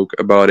funny joke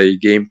about a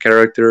game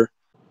character,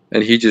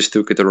 and he just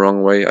took it the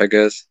wrong way, I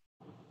guess.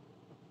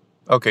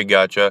 Okay,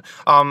 gotcha.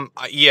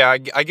 Yeah,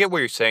 I get what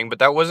you're saying, but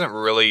that wasn't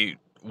really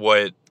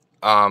what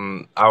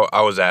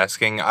I was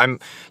asking.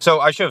 So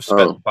I should have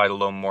Oh, specified a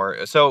little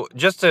more. So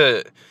just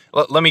to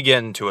let me get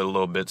into it a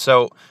little bit.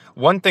 So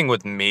one thing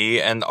with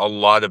me and a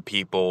lot of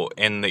people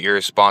in the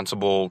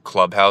irresponsible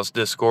clubhouse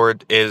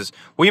Discord is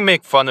we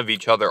make fun of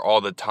each other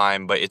all the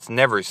time, but it's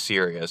never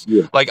serious.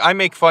 yeah. Like I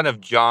make fun of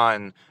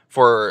John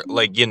for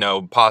like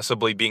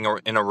possibly being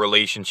in a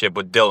relationship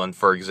with Dylan,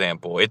 for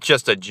example. It's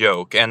just a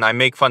joke, and I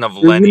make fun of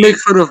You make Lenny.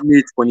 fun of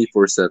me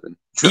 24/7.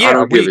 I Yeah,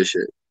 don't give a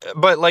shit.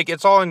 but like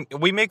it's all in,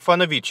 we make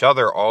fun of each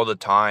other all the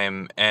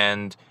time,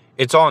 and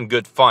it's all in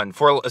good fun.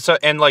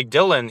 And like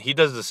Dylan, he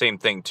does the same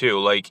thing too.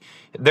 Like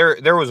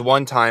there was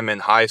one time in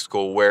high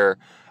school where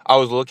I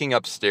was looking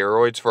up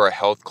steroids for a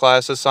health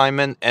class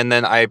assignment, and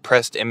then I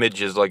pressed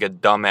images like a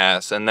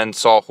dumbass, and then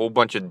saw a whole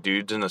bunch of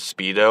dudes in a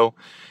speedo.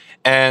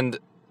 And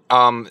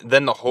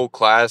then the whole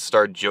class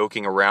started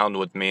joking around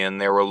with me, and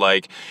they were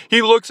like,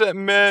 "He looks at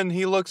men.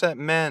 He looks at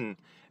men."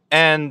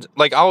 And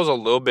like I was a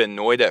little bit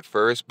annoyed at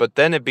first, but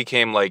then it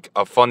became like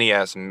a funny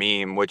ass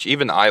meme, which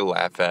even I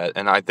laugh at,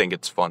 and I think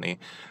it's funny.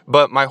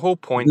 But my whole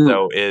point Mhm.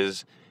 though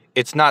is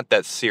it's not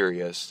that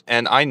serious,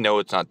 and I know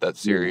it's not that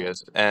Yeah.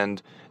 serious.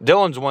 And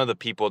Dylan's one of the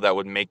people that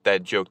would make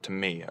that joke to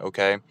me,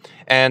 okay?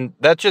 And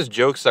that's just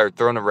jokes that are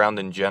thrown around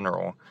in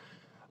general.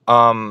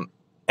 Um,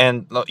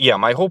 and yeah,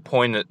 my whole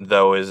point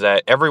though is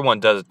that everyone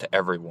does it to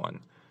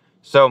everyone.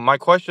 So my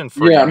question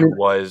for Yeah, I you mean,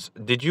 was,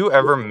 did you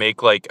ever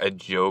make like a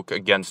joke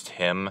against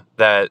him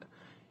that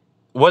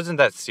wasn't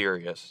that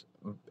serious?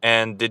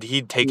 And did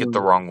he take it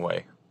the mm, wrong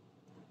way?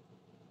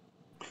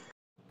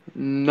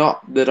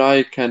 not that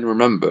I can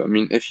remember. I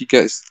mean, if you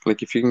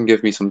can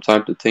give me some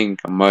time to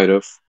think, I might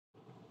have.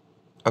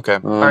 Okay.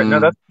 All right. No,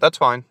 Um, that's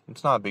fine.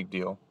 It's not a big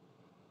deal.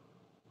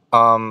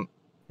 Um,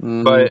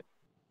 mm,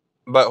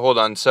 but hold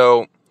on.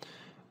 So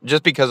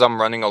just because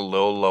I'm running a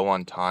little low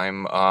on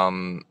time,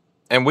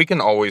 and we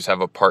can always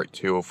have a part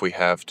two if we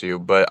have to,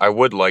 but I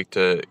would like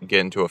to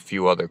get into a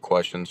few other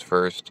questions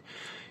first.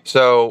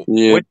 So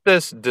yeah, with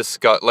this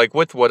discuss, like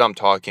with what I'm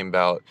talking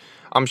about,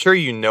 I'm sure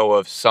you know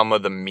of some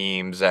of the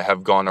memes that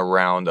have gone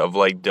around of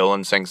like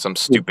Dylan saying some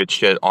stupid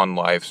shit on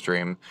live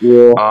stream.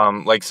 yeah,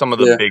 Like some of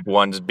the yeah, big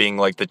ones being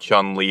like the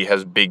Chun Li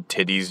has big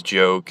titties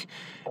joke,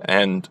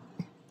 and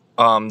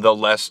the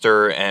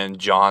Lester and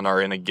John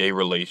are in a gay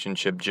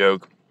relationship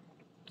joke.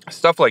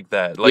 Stuff like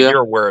that. Like yeah,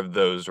 you're aware of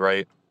those,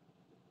 right?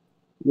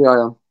 yeah,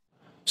 yeah.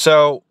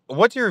 So,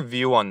 what's your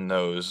view on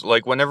those?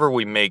 Like whenever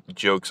we make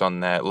jokes on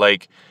that,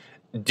 like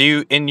do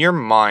you in your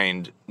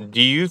mind,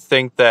 do you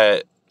think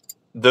that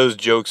those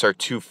jokes are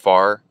too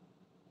far?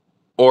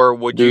 Or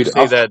would you Dude,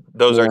 say that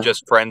those are yeah,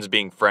 just friends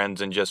being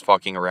friends and just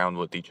fucking around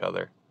with each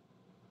other?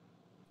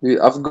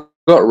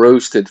 Got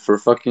roasted for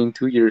fucking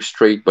 2 years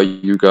straight by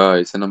you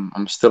guys, and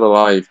I'm still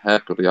alive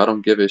happily. I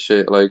don't give a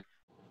shit. Like,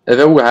 if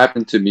it would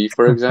happen to me,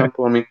 for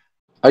example, I mean,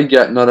 I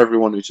get not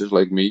everyone is just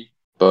like me,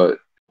 but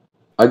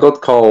I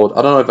got called.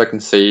 I don't know if I can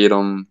say it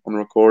on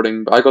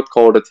recording, but I got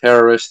called a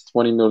terrorist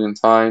 20 million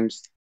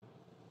times,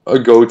 a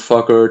goat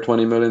fucker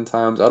 20 million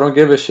times. I don't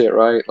give a shit,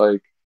 right?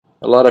 Like,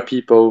 a lot of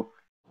people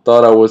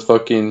thought I was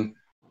fucking.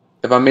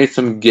 If I made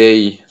some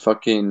gay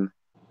fucking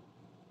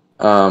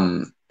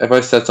if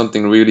I said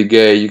something really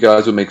gay, you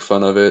guys would make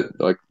fun of it.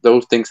 Like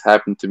those things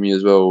happen to me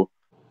as well.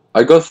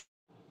 I got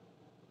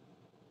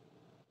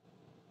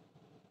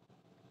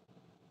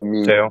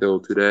me Too. still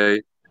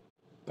today.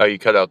 Oh, you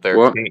cut out there.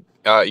 What?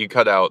 You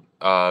cut out.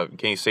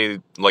 Can you say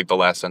like the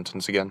last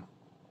sentence again?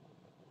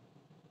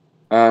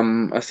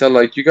 I said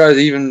like you guys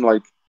even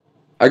like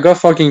I got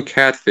fucking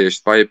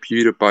catfished by a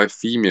PewDiePie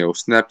female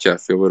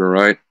Snapchat filter,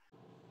 right?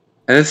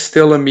 And it's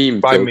still a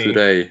meme By till me.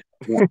 today.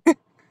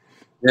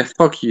 Yeah,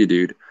 fuck you,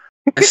 dude.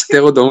 I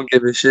still don't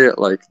give a shit.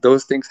 Like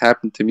those things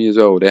happen to me as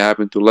well. They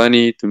happen to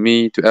Lenny, to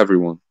me, to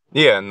everyone.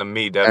 Yeah, and the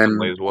me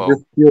definitely And as I well.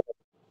 just feel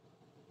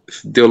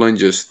Dylan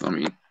just. I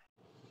mean,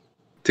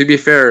 to be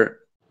fair,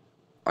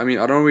 I mean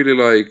I don't really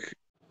like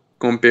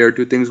compare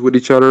two things with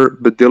each other,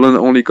 but Dylan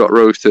only got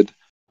roasted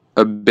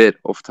a bit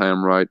of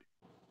time, right?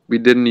 We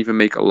didn't even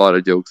make a lot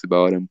of jokes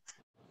about him.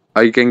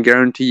 I can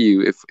guarantee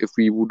you, if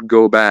we would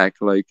go back,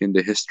 like in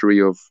the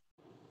history of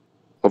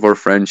our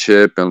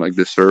friendship and like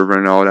the server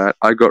and all that,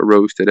 I got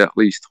roasted at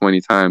least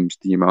 20 times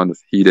the amount that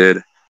he did,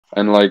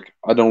 and like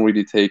I don't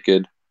really take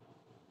it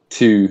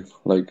too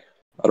like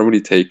I don't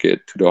really take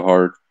it to the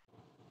heart.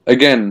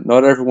 Again,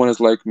 not everyone is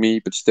like me,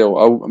 but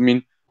still, I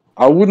mean,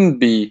 I wouldn't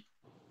be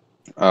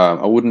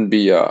I wouldn't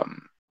be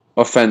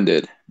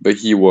offended, but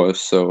he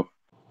was. So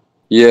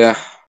yeah,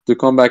 to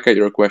come back at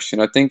your question,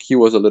 I think he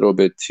was a little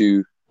bit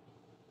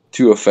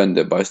too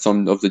offended by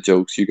some of the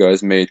jokes you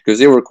guys made because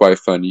they were quite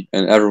funny,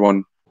 and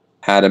everyone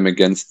had him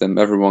against them.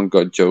 Everyone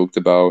got joked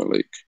about.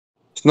 Like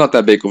it's not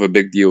that big of a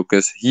big deal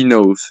because he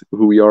knows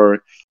who we are.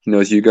 He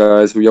knows you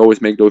guys. We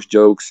always make those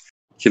jokes.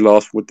 He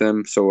laughs with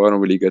them, so I don't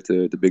really get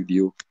the big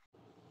deal.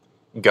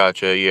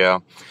 Gotcha. Yeah,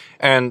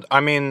 and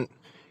I mean,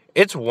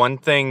 it's one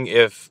thing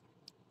if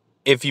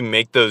you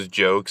make those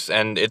jokes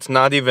and it's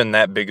not even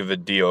that big of a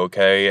deal,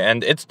 okay?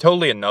 And it's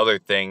totally another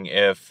thing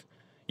if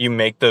you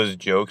make those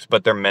jokes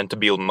but they're meant to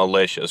be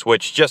malicious,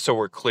 which just so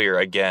we're clear,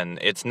 again,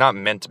 it's not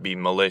meant to be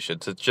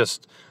malicious. It's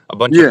just a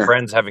bunch of Yeah,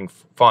 friends having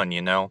fun,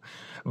 you know?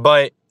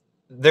 But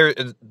there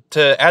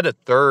to add a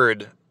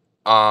third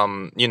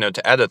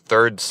to add a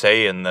third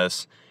say in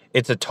this,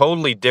 it's a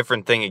totally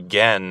different thing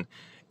again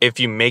if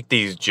you make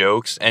these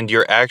jokes and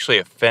you're actually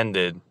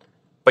offended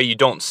but you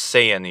don't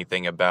say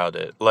anything about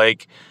it.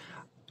 Like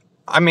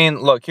I mean,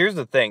 look, here's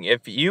the thing.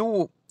 If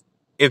you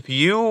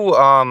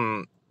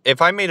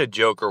if I made a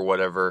joke or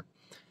whatever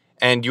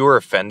and you were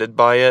offended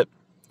by it,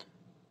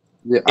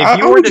 yeah. if I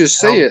you were would to just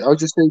say tell it. I'll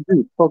just say,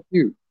 dude, fuck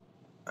you.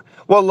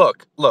 well,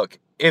 look,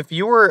 if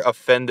you were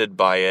offended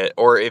by it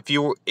or if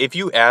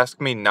you ask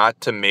me not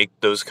to make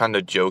those kind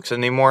of jokes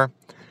anymore,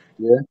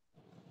 Yeah,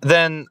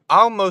 then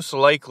I'll most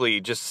likely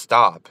just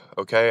stop,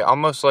 okay? I'll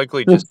most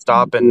likely just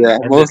stop and yeah,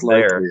 end it most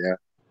likely, there. yeah.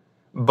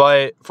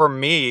 But for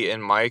me,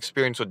 in my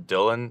experience with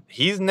Dylan,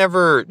 he's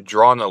never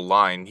drawn a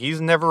line.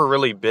 He's never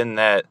really been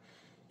that,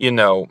 you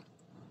know,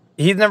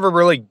 he's never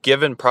really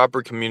given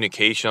proper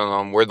communication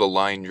on where the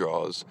line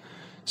draws.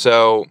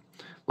 So,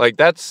 like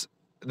that's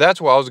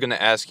what I was gonna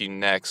ask you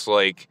next.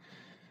 Like,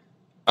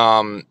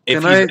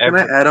 if he's Can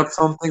I ever, add up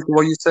something to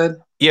what you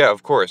said? yeah,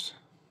 of course,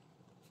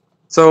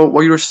 So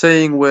what you were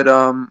saying with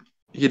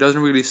he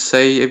doesn't really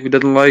say if he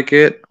doesn't like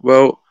it.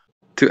 Well,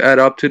 to add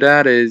up to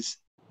that is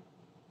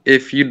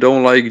if you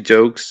don't like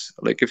jokes,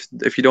 like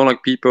if you don't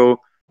like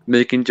people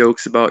making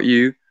jokes about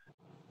you,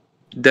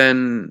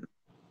 then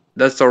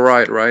that's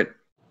alright, right?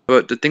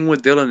 But the thing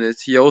with Dylan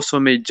is he also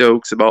made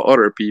jokes about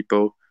other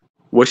people,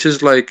 which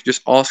is like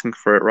just asking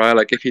for it, right?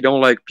 Like if you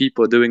don't like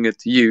people doing it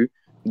to you,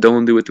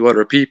 don't do it to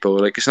other people.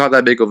 Like it's not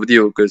that big of a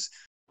deal because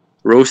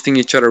roasting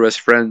each other as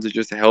friends is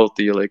just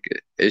healthy. Like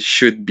it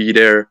should be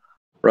there,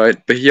 right?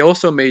 But he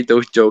also made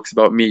those jokes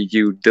about me,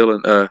 you,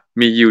 Dylan,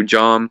 me, you,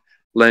 John,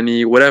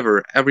 Lenny,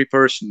 whatever. Every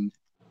person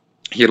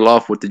he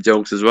laughed with the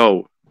jokes as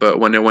well. But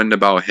when it went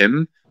about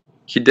him,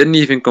 he didn't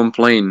even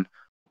complain.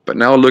 But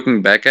now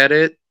looking back at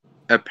it,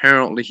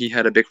 apparently he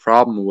had a big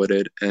problem with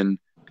it, and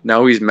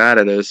now he's mad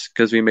at us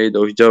because we made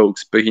those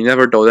jokes. But he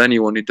never told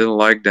anyone he didn't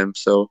like them.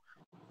 So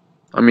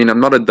I mean, I'm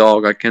not a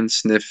dog. I can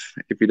sniff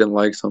if he didn't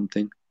like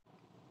something.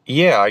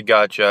 Yeah, I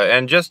gotcha.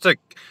 And just to,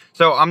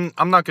 so I'm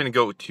not going to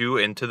go too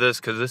into this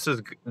because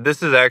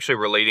this is actually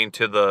relating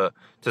to the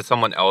to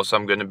someone else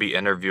I'm going to be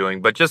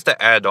interviewing. But just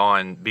to add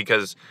on,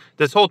 because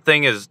this whole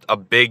thing is a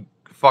big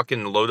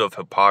fucking load of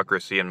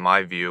hypocrisy in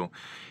my view.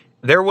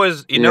 There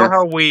was, you know Yeah,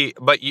 how we,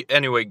 but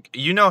anyway,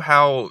 you know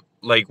how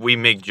like we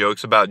make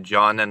jokes about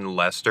John and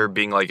Lester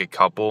being like a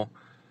couple.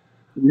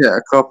 yeah,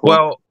 a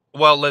couple.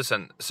 Well,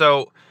 listen.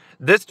 So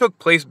this took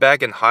place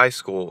back in high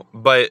school,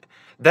 but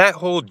that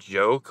whole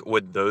joke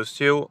with those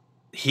two,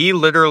 he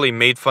literally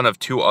made fun of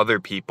two other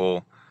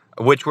people,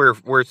 which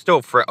we're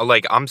still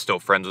like I'm still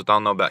friends with. I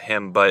don't know about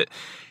him, but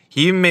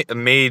he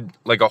made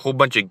like a whole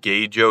bunch of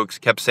gay jokes.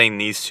 Kept saying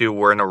these two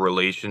were in a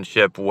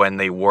relationship when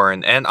they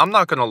weren't, and I'm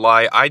not gonna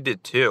lie, I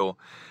did too.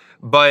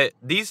 But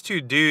these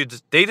two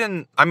dudes, they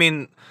didn't, I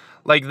mean,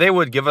 like they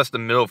would give us the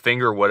middle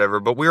finger or whatever,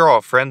 but we were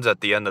all friends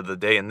at the end of the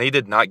day and they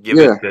did not give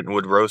a Yeah, shit and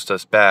would roast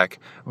us back.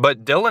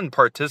 But Dylan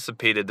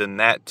participated in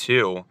that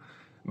too.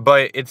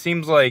 But it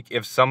seems like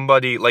if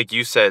somebody, like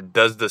you said,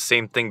 does the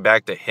same thing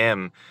back to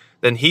him,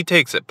 then he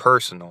takes it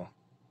personal.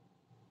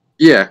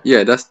 yeah,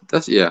 yeah. That's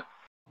yeah,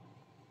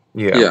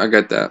 Yeah. yeah. I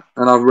get that,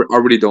 and I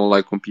really don't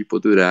like when people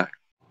do that.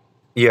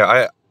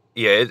 Yeah,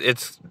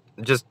 it's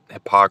just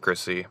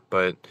hypocrisy,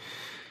 but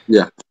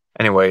Yeah,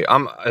 anyway,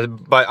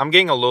 but I'm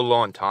getting a little low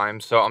on time,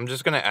 so I'm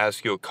just gonna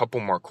ask you a couple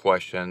more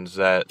questions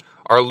that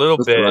are a little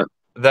that's all right.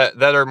 bit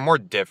that are more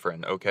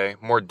different, okay?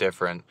 More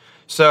different.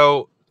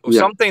 So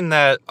Yeah, something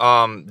that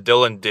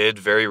Dylan did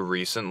very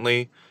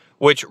recently,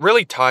 which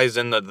really ties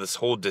into this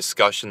whole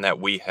discussion that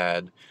we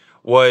had,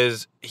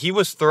 was he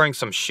was throwing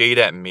some shade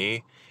at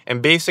me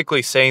and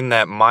basically saying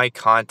that my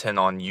content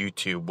on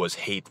YouTube was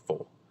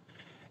hateful.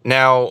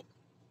 Now,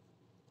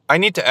 I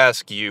need to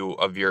ask you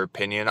of your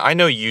opinion. I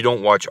know you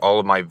don't watch all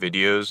of my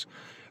videos,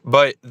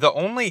 but the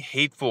only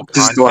hateful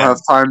just don't have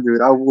content. time,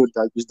 dude. I would.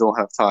 I just don't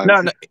have time.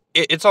 No, no,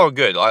 it's all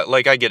good.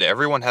 Like I get it.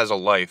 Everyone has a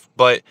life,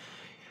 but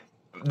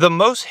the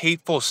most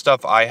hateful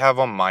stuff I have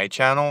on my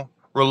channel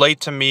relate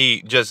to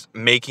me just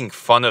making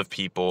fun of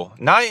people,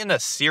 not in a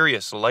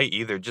serious light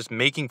either. Just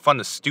making fun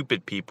of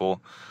stupid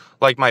people,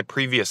 like my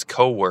previous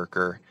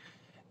coworker,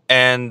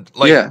 and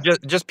like Yeah,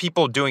 just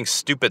people doing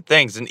stupid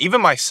things, and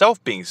even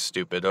myself being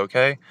stupid.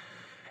 Okay.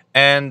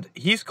 And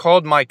he's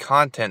called my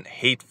content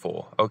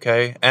hateful,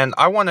 okay? And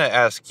I want to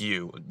ask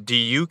you, do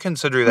you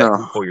consider that no,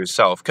 hateful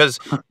yourself? Because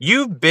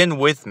you've been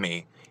with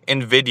me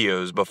in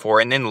videos before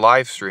and in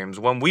live streams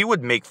when we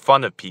would make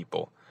fun of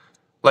people.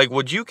 Like,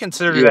 would you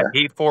consider that yeah.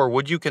 hateful or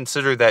would you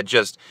consider that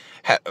just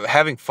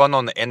having fun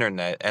on the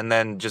internet and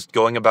then just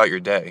going about your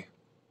day?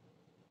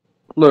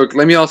 Look,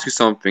 let me ask you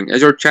something.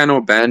 Is your channel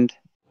banned?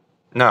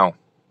 No,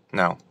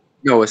 no.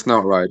 No, it's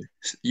not right.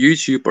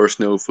 YouTube or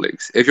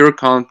snowflakes. If your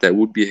content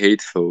would be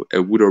hateful, it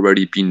would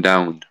already been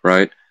downed,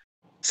 right?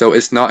 So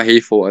it's not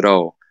hateful at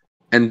all.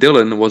 And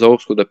Dylan was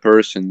also the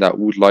person that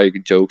would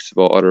like jokes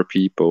about other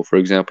people. For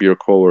example, your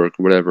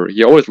coworker, whatever.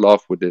 He always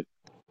laughed with it.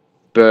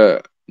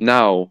 But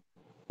now,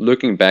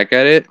 looking back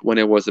at it, when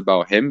it was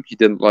about him, he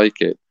didn't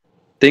like it.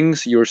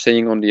 Things you're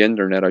saying on the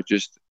internet are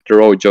just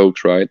they're all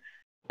jokes, right?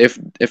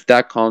 If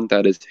that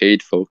content is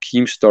hateful,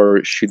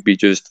 Keemstar should be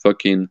just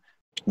fucking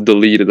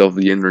deleted off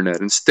the internet.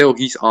 And still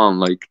he's on.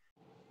 Like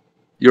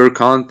your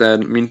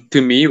content, I mean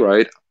to me,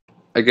 right?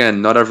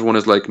 Again, not everyone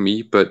is like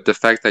me, but the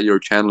fact that your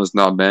channel is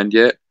not banned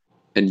yet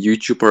and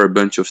YouTube are a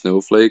bunch of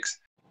snowflakes,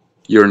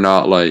 you're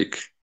not like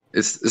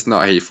it's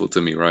not hateful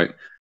to me, right?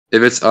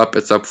 If it's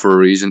up for a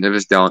reason. If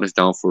it's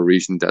down for a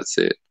reason. That's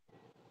it.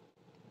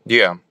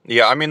 Yeah,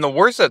 yeah. I mean, the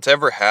worst that's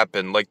ever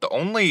happened, like the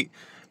only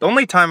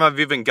time I've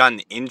even gotten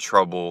in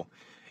trouble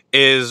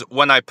is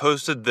when I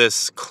posted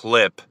this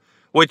clip,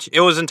 which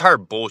it was entire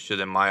bullshit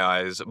in my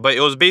eyes, but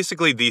it was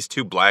basically these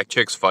two black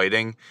chicks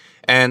fighting,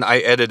 and I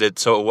edited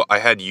so I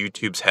had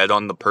YouTube's head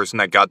on the person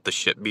that got the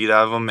shit beat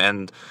out of them,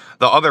 and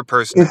the other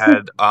person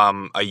had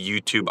a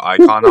YouTube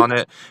icon on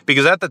it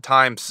because at the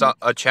time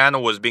a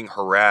channel was being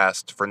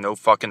harassed for no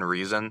fucking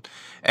reason,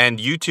 and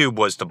YouTube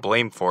was to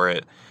blame for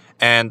it,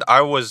 and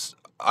I was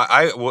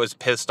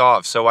pissed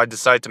off, so I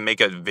decided to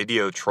make a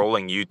video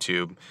trolling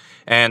YouTube,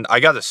 and I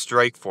got a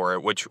strike for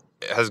it, which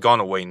has gone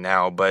away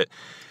now. But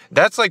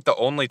That's like the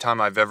only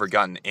time I've ever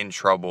gotten in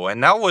trouble.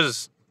 And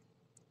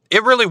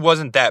it really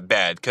wasn't that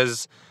bad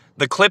because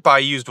the clip I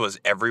used was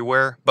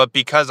everywhere. But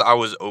because I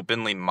was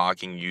openly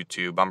mocking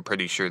YouTube, I'm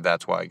pretty sure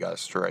that's why I got a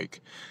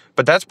strike.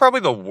 But that's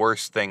probably the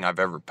worst thing I've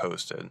ever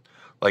posted.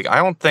 Like, I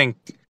don't think,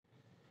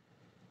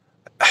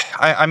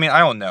 I mean, I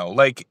don't know.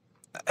 Like,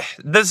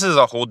 this is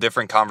a whole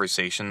different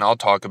conversation. I'll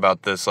talk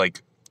about this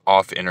like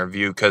off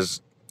interview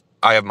because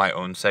I have my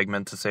own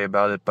segment to say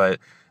about it. But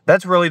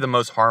that's really the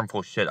most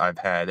harmful shit I've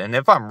had. And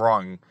if I'm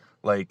wrong,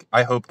 like,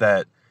 I hope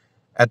that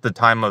at the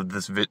time of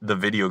the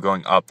video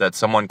going up that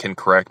someone can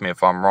correct me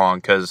if I'm wrong,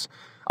 because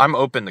I'm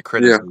open to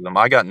Yeah. criticism.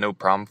 I got no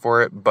problem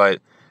for it,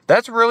 but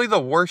that's really the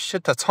worst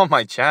shit that's on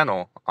my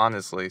channel,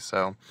 honestly.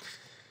 So,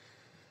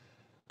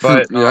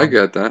 but Yeah, I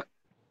get that.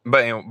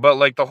 but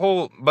like the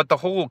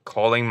whole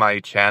calling my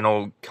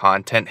channel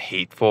content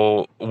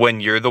hateful when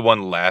you're the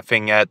one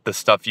laughing at the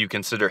stuff you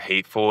consider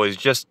hateful is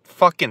just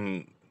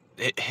fucking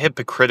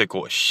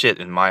hypocritical as shit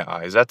in my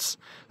eyes. That's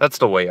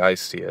the way I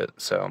see it.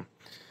 So.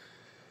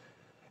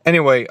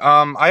 Anyway,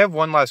 I have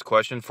one last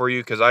question for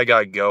you because I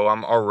gotta go.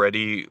 I'm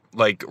already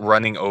like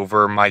running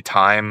over my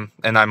time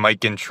and I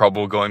might get in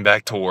trouble going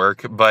back to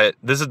work, but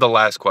this is the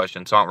last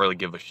question, so I don't really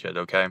give a shit,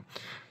 okay?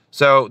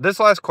 So this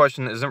last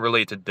question isn't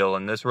related to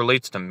Dylan. This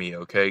relates to me,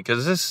 okay?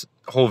 Because this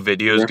whole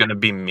video is Yeah. gonna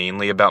be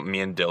mainly about me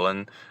and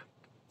Dylan,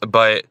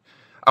 but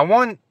I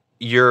want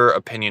your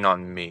opinion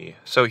on me.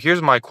 So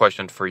here's my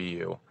question for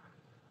you.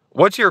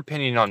 What's your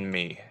opinion on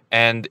me?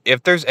 And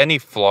if there's any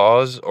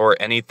flaws or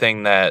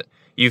anything that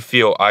you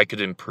feel I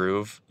could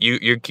improve,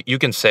 you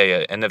can say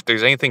it. And if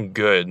there's anything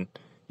good,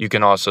 you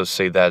can also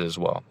say that as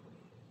well.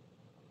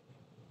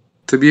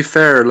 To be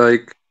fair,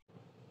 like,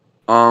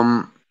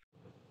 um,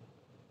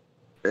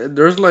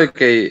 there's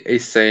like a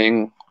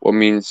saying what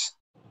means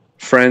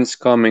friends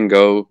come and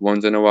go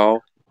once in a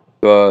while.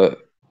 But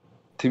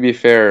to be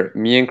fair,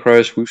 me and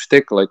Krush,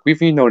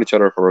 we've known each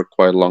other for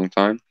quite a long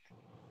time.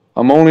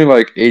 I'm only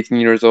like 18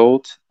 years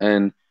old,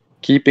 and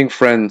keeping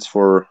friends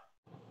for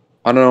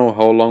I don't know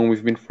how long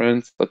we've been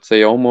friends. Let's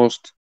say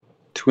almost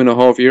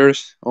 2.5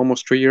 years,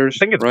 almost 3 years,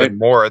 I think it's right? been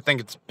more. I think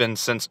it's been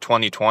since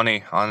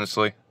 2020,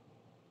 honestly.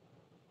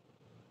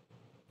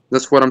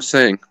 That's what I'm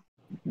saying.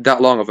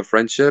 That long of a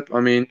friendship. I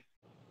mean,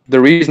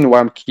 the reason why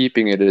I'm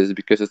keeping it is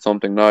because it's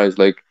something nice.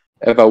 Like,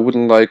 if I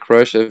wouldn't like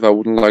Crush, if I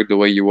wouldn't like the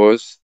way he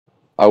was,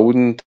 I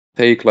wouldn't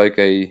take like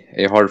a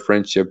hard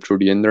friendship through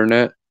the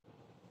internet.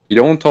 We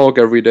don't talk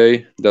every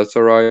day. That's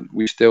alright.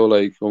 We still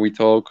like when we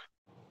talk,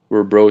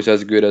 we're bros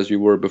as good as we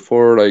were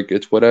before. Like,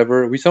 it's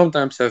whatever. We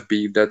sometimes have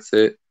beef. That's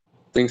it.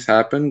 Things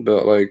happen,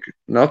 but like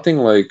nothing.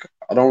 Like,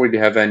 I don't really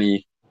have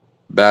any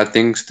bad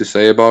things to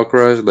say about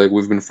Crush. Like,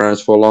 we've been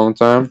friends for a long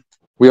time.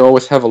 We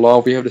always have a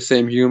lot. We have the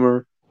same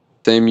humor,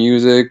 same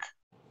music.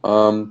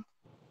 Um,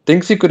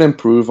 Things he could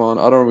improve on.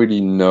 I don't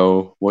really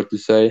know what to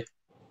say.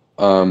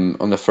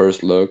 On the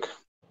first look,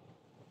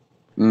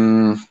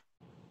 mm,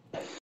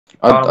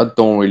 I Um,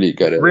 don't really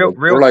get it. real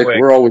Like, real quick.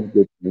 we're always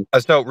good.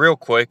 So real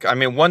quick, I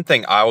mean, one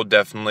thing I will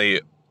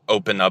definitely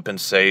open up and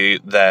say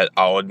that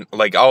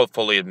I'll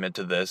fully admit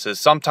to this is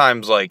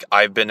sometimes like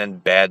I've been in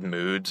bad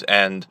moods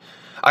and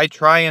I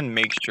try and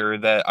make sure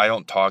that I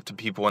don't talk to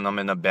people when I'm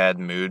in a bad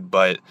mood,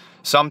 but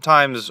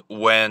sometimes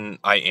when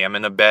I am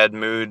in a bad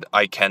mood,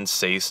 I can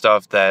say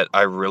stuff that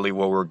I really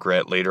will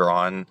regret later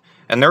on.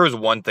 And there was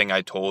one thing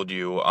I told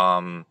you,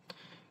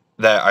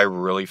 that I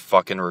really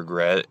fucking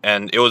regret.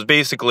 And it was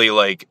basically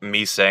like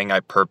me saying I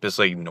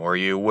purposely ignore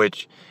you,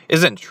 which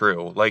isn't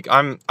true. Like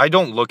I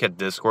don't look at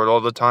Discord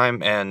all the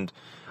time, and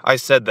I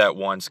said that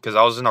once cuz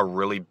I was in a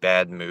really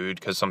bad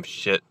mood cuz some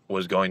shit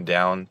was going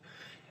down,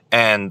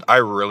 and I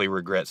really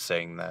regret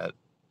saying that.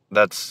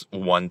 That's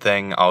one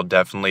thing I'll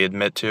definitely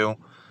admit to.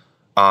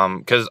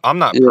 Cuz I'm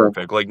not Yeah,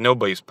 perfect. Like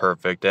nobody's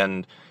perfect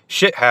and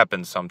shit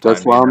happens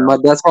sometimes,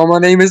 that's why my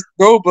name is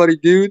Nobody,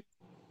 dude.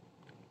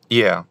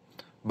 Yeah.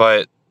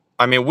 But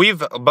I mean,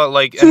 but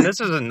like, and this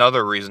is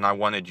another reason I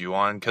wanted you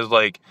on because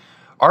like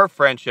our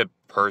friendship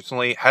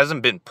personally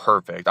hasn't been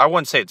perfect. I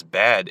wouldn't say it's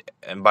bad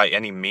and by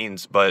any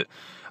means, but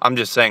I'm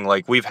just saying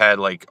like we've had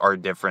like our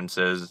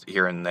differences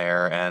here and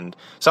there, and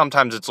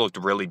sometimes it's looked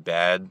really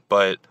bad.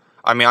 But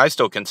I mean, I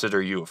still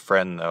consider you a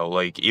friend though.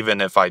 Like even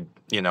if I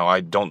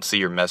don't see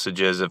your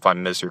messages, if I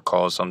miss your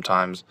calls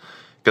sometimes,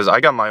 because I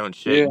got my own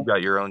shit, Yeah, you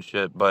got your own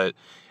shit, but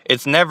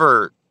it's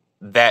never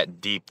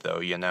that deep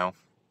though.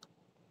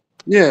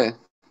 yeah.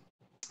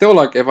 Still,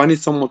 like, if I need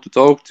someone to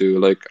talk to,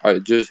 like, I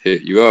just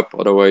hit you up,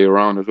 other way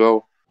around as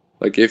well.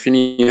 Like, if you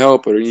need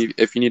help or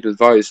if you need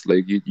advice,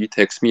 like, you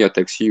text me, I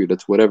text you.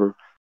 That's whatever.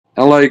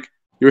 And like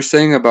you're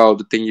saying about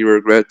the thing you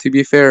regret. To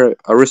be fair,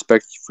 I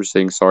respect you for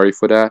saying sorry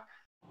for that,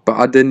 but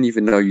I didn't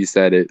even know you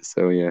said it.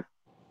 So yeah,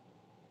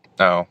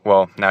 Oh,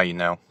 well, now you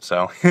know.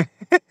 So,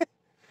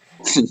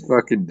 you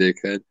fucking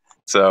dickhead.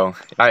 so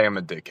I am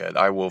a dickhead.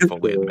 I will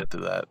fully admit to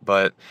that.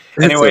 But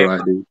It's anyway,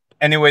 alright, dude.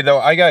 anyway, though,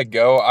 I gotta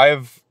go.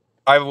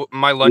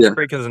 My lunch Yeah.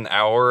 break is an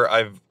hour.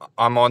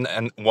 I'm on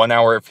an 1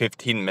 hour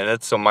 15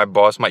 minutes, so my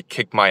boss might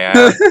kick my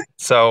ass.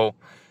 So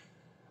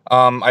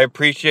I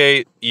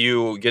appreciate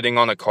you getting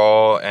on a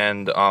call,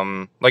 and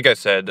like I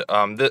said,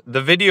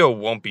 the video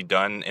won't be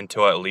done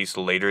until at least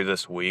later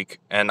this week,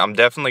 and I'm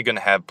definitely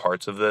gonna have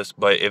parts of this.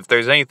 But if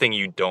there's anything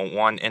you don't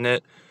want in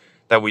it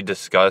that we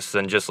discuss,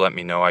 then just let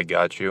me know. I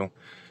got you.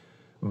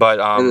 But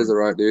It is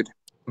alright, dude.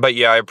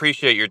 yeah, I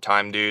appreciate your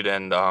time, dude,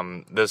 and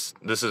this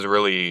is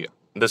really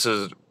this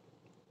is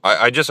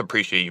I just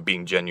appreciate you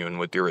being genuine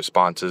with your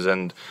responses,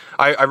 and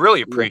I really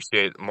Yeah.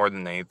 appreciate more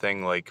than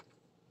anything like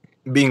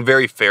being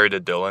very fair to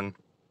Dylan.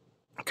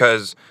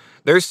 Because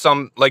there's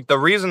some, like, the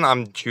reason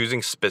I'm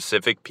choosing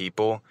specific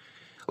people,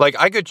 like,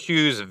 I could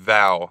choose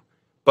Val,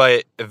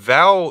 but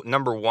Val,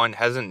 number one,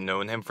 hasn't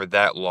known him for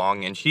that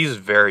long, and she's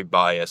very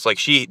biased. Like,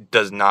 she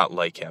does not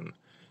like him.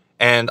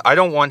 And I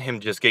don't want him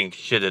just getting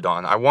shitted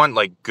on. I want,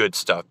 like, good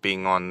stuff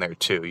being on there,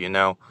 too, you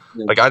know?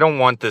 Yeah. Like, I don't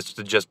want this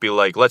to just be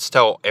like, let's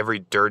tell every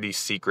dirty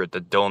secret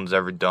that Dylan's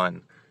ever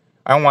done.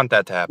 I don't want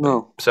that to happen.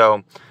 No.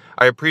 So,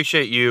 I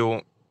appreciate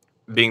you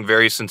being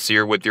very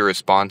sincere with your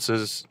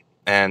responses,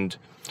 and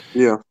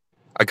Yeah.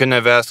 I couldn't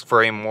have asked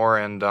for any more,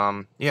 and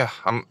yeah,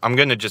 I'm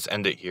gonna just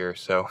end it here.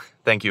 So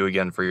thank you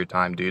again for your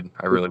time, dude.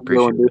 I Good really one,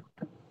 appreciate dude.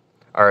 it.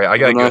 All right, I Have a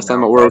gotta go nice time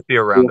now, at but I'll work. see you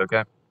Yeah. around,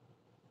 okay?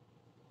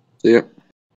 See ya.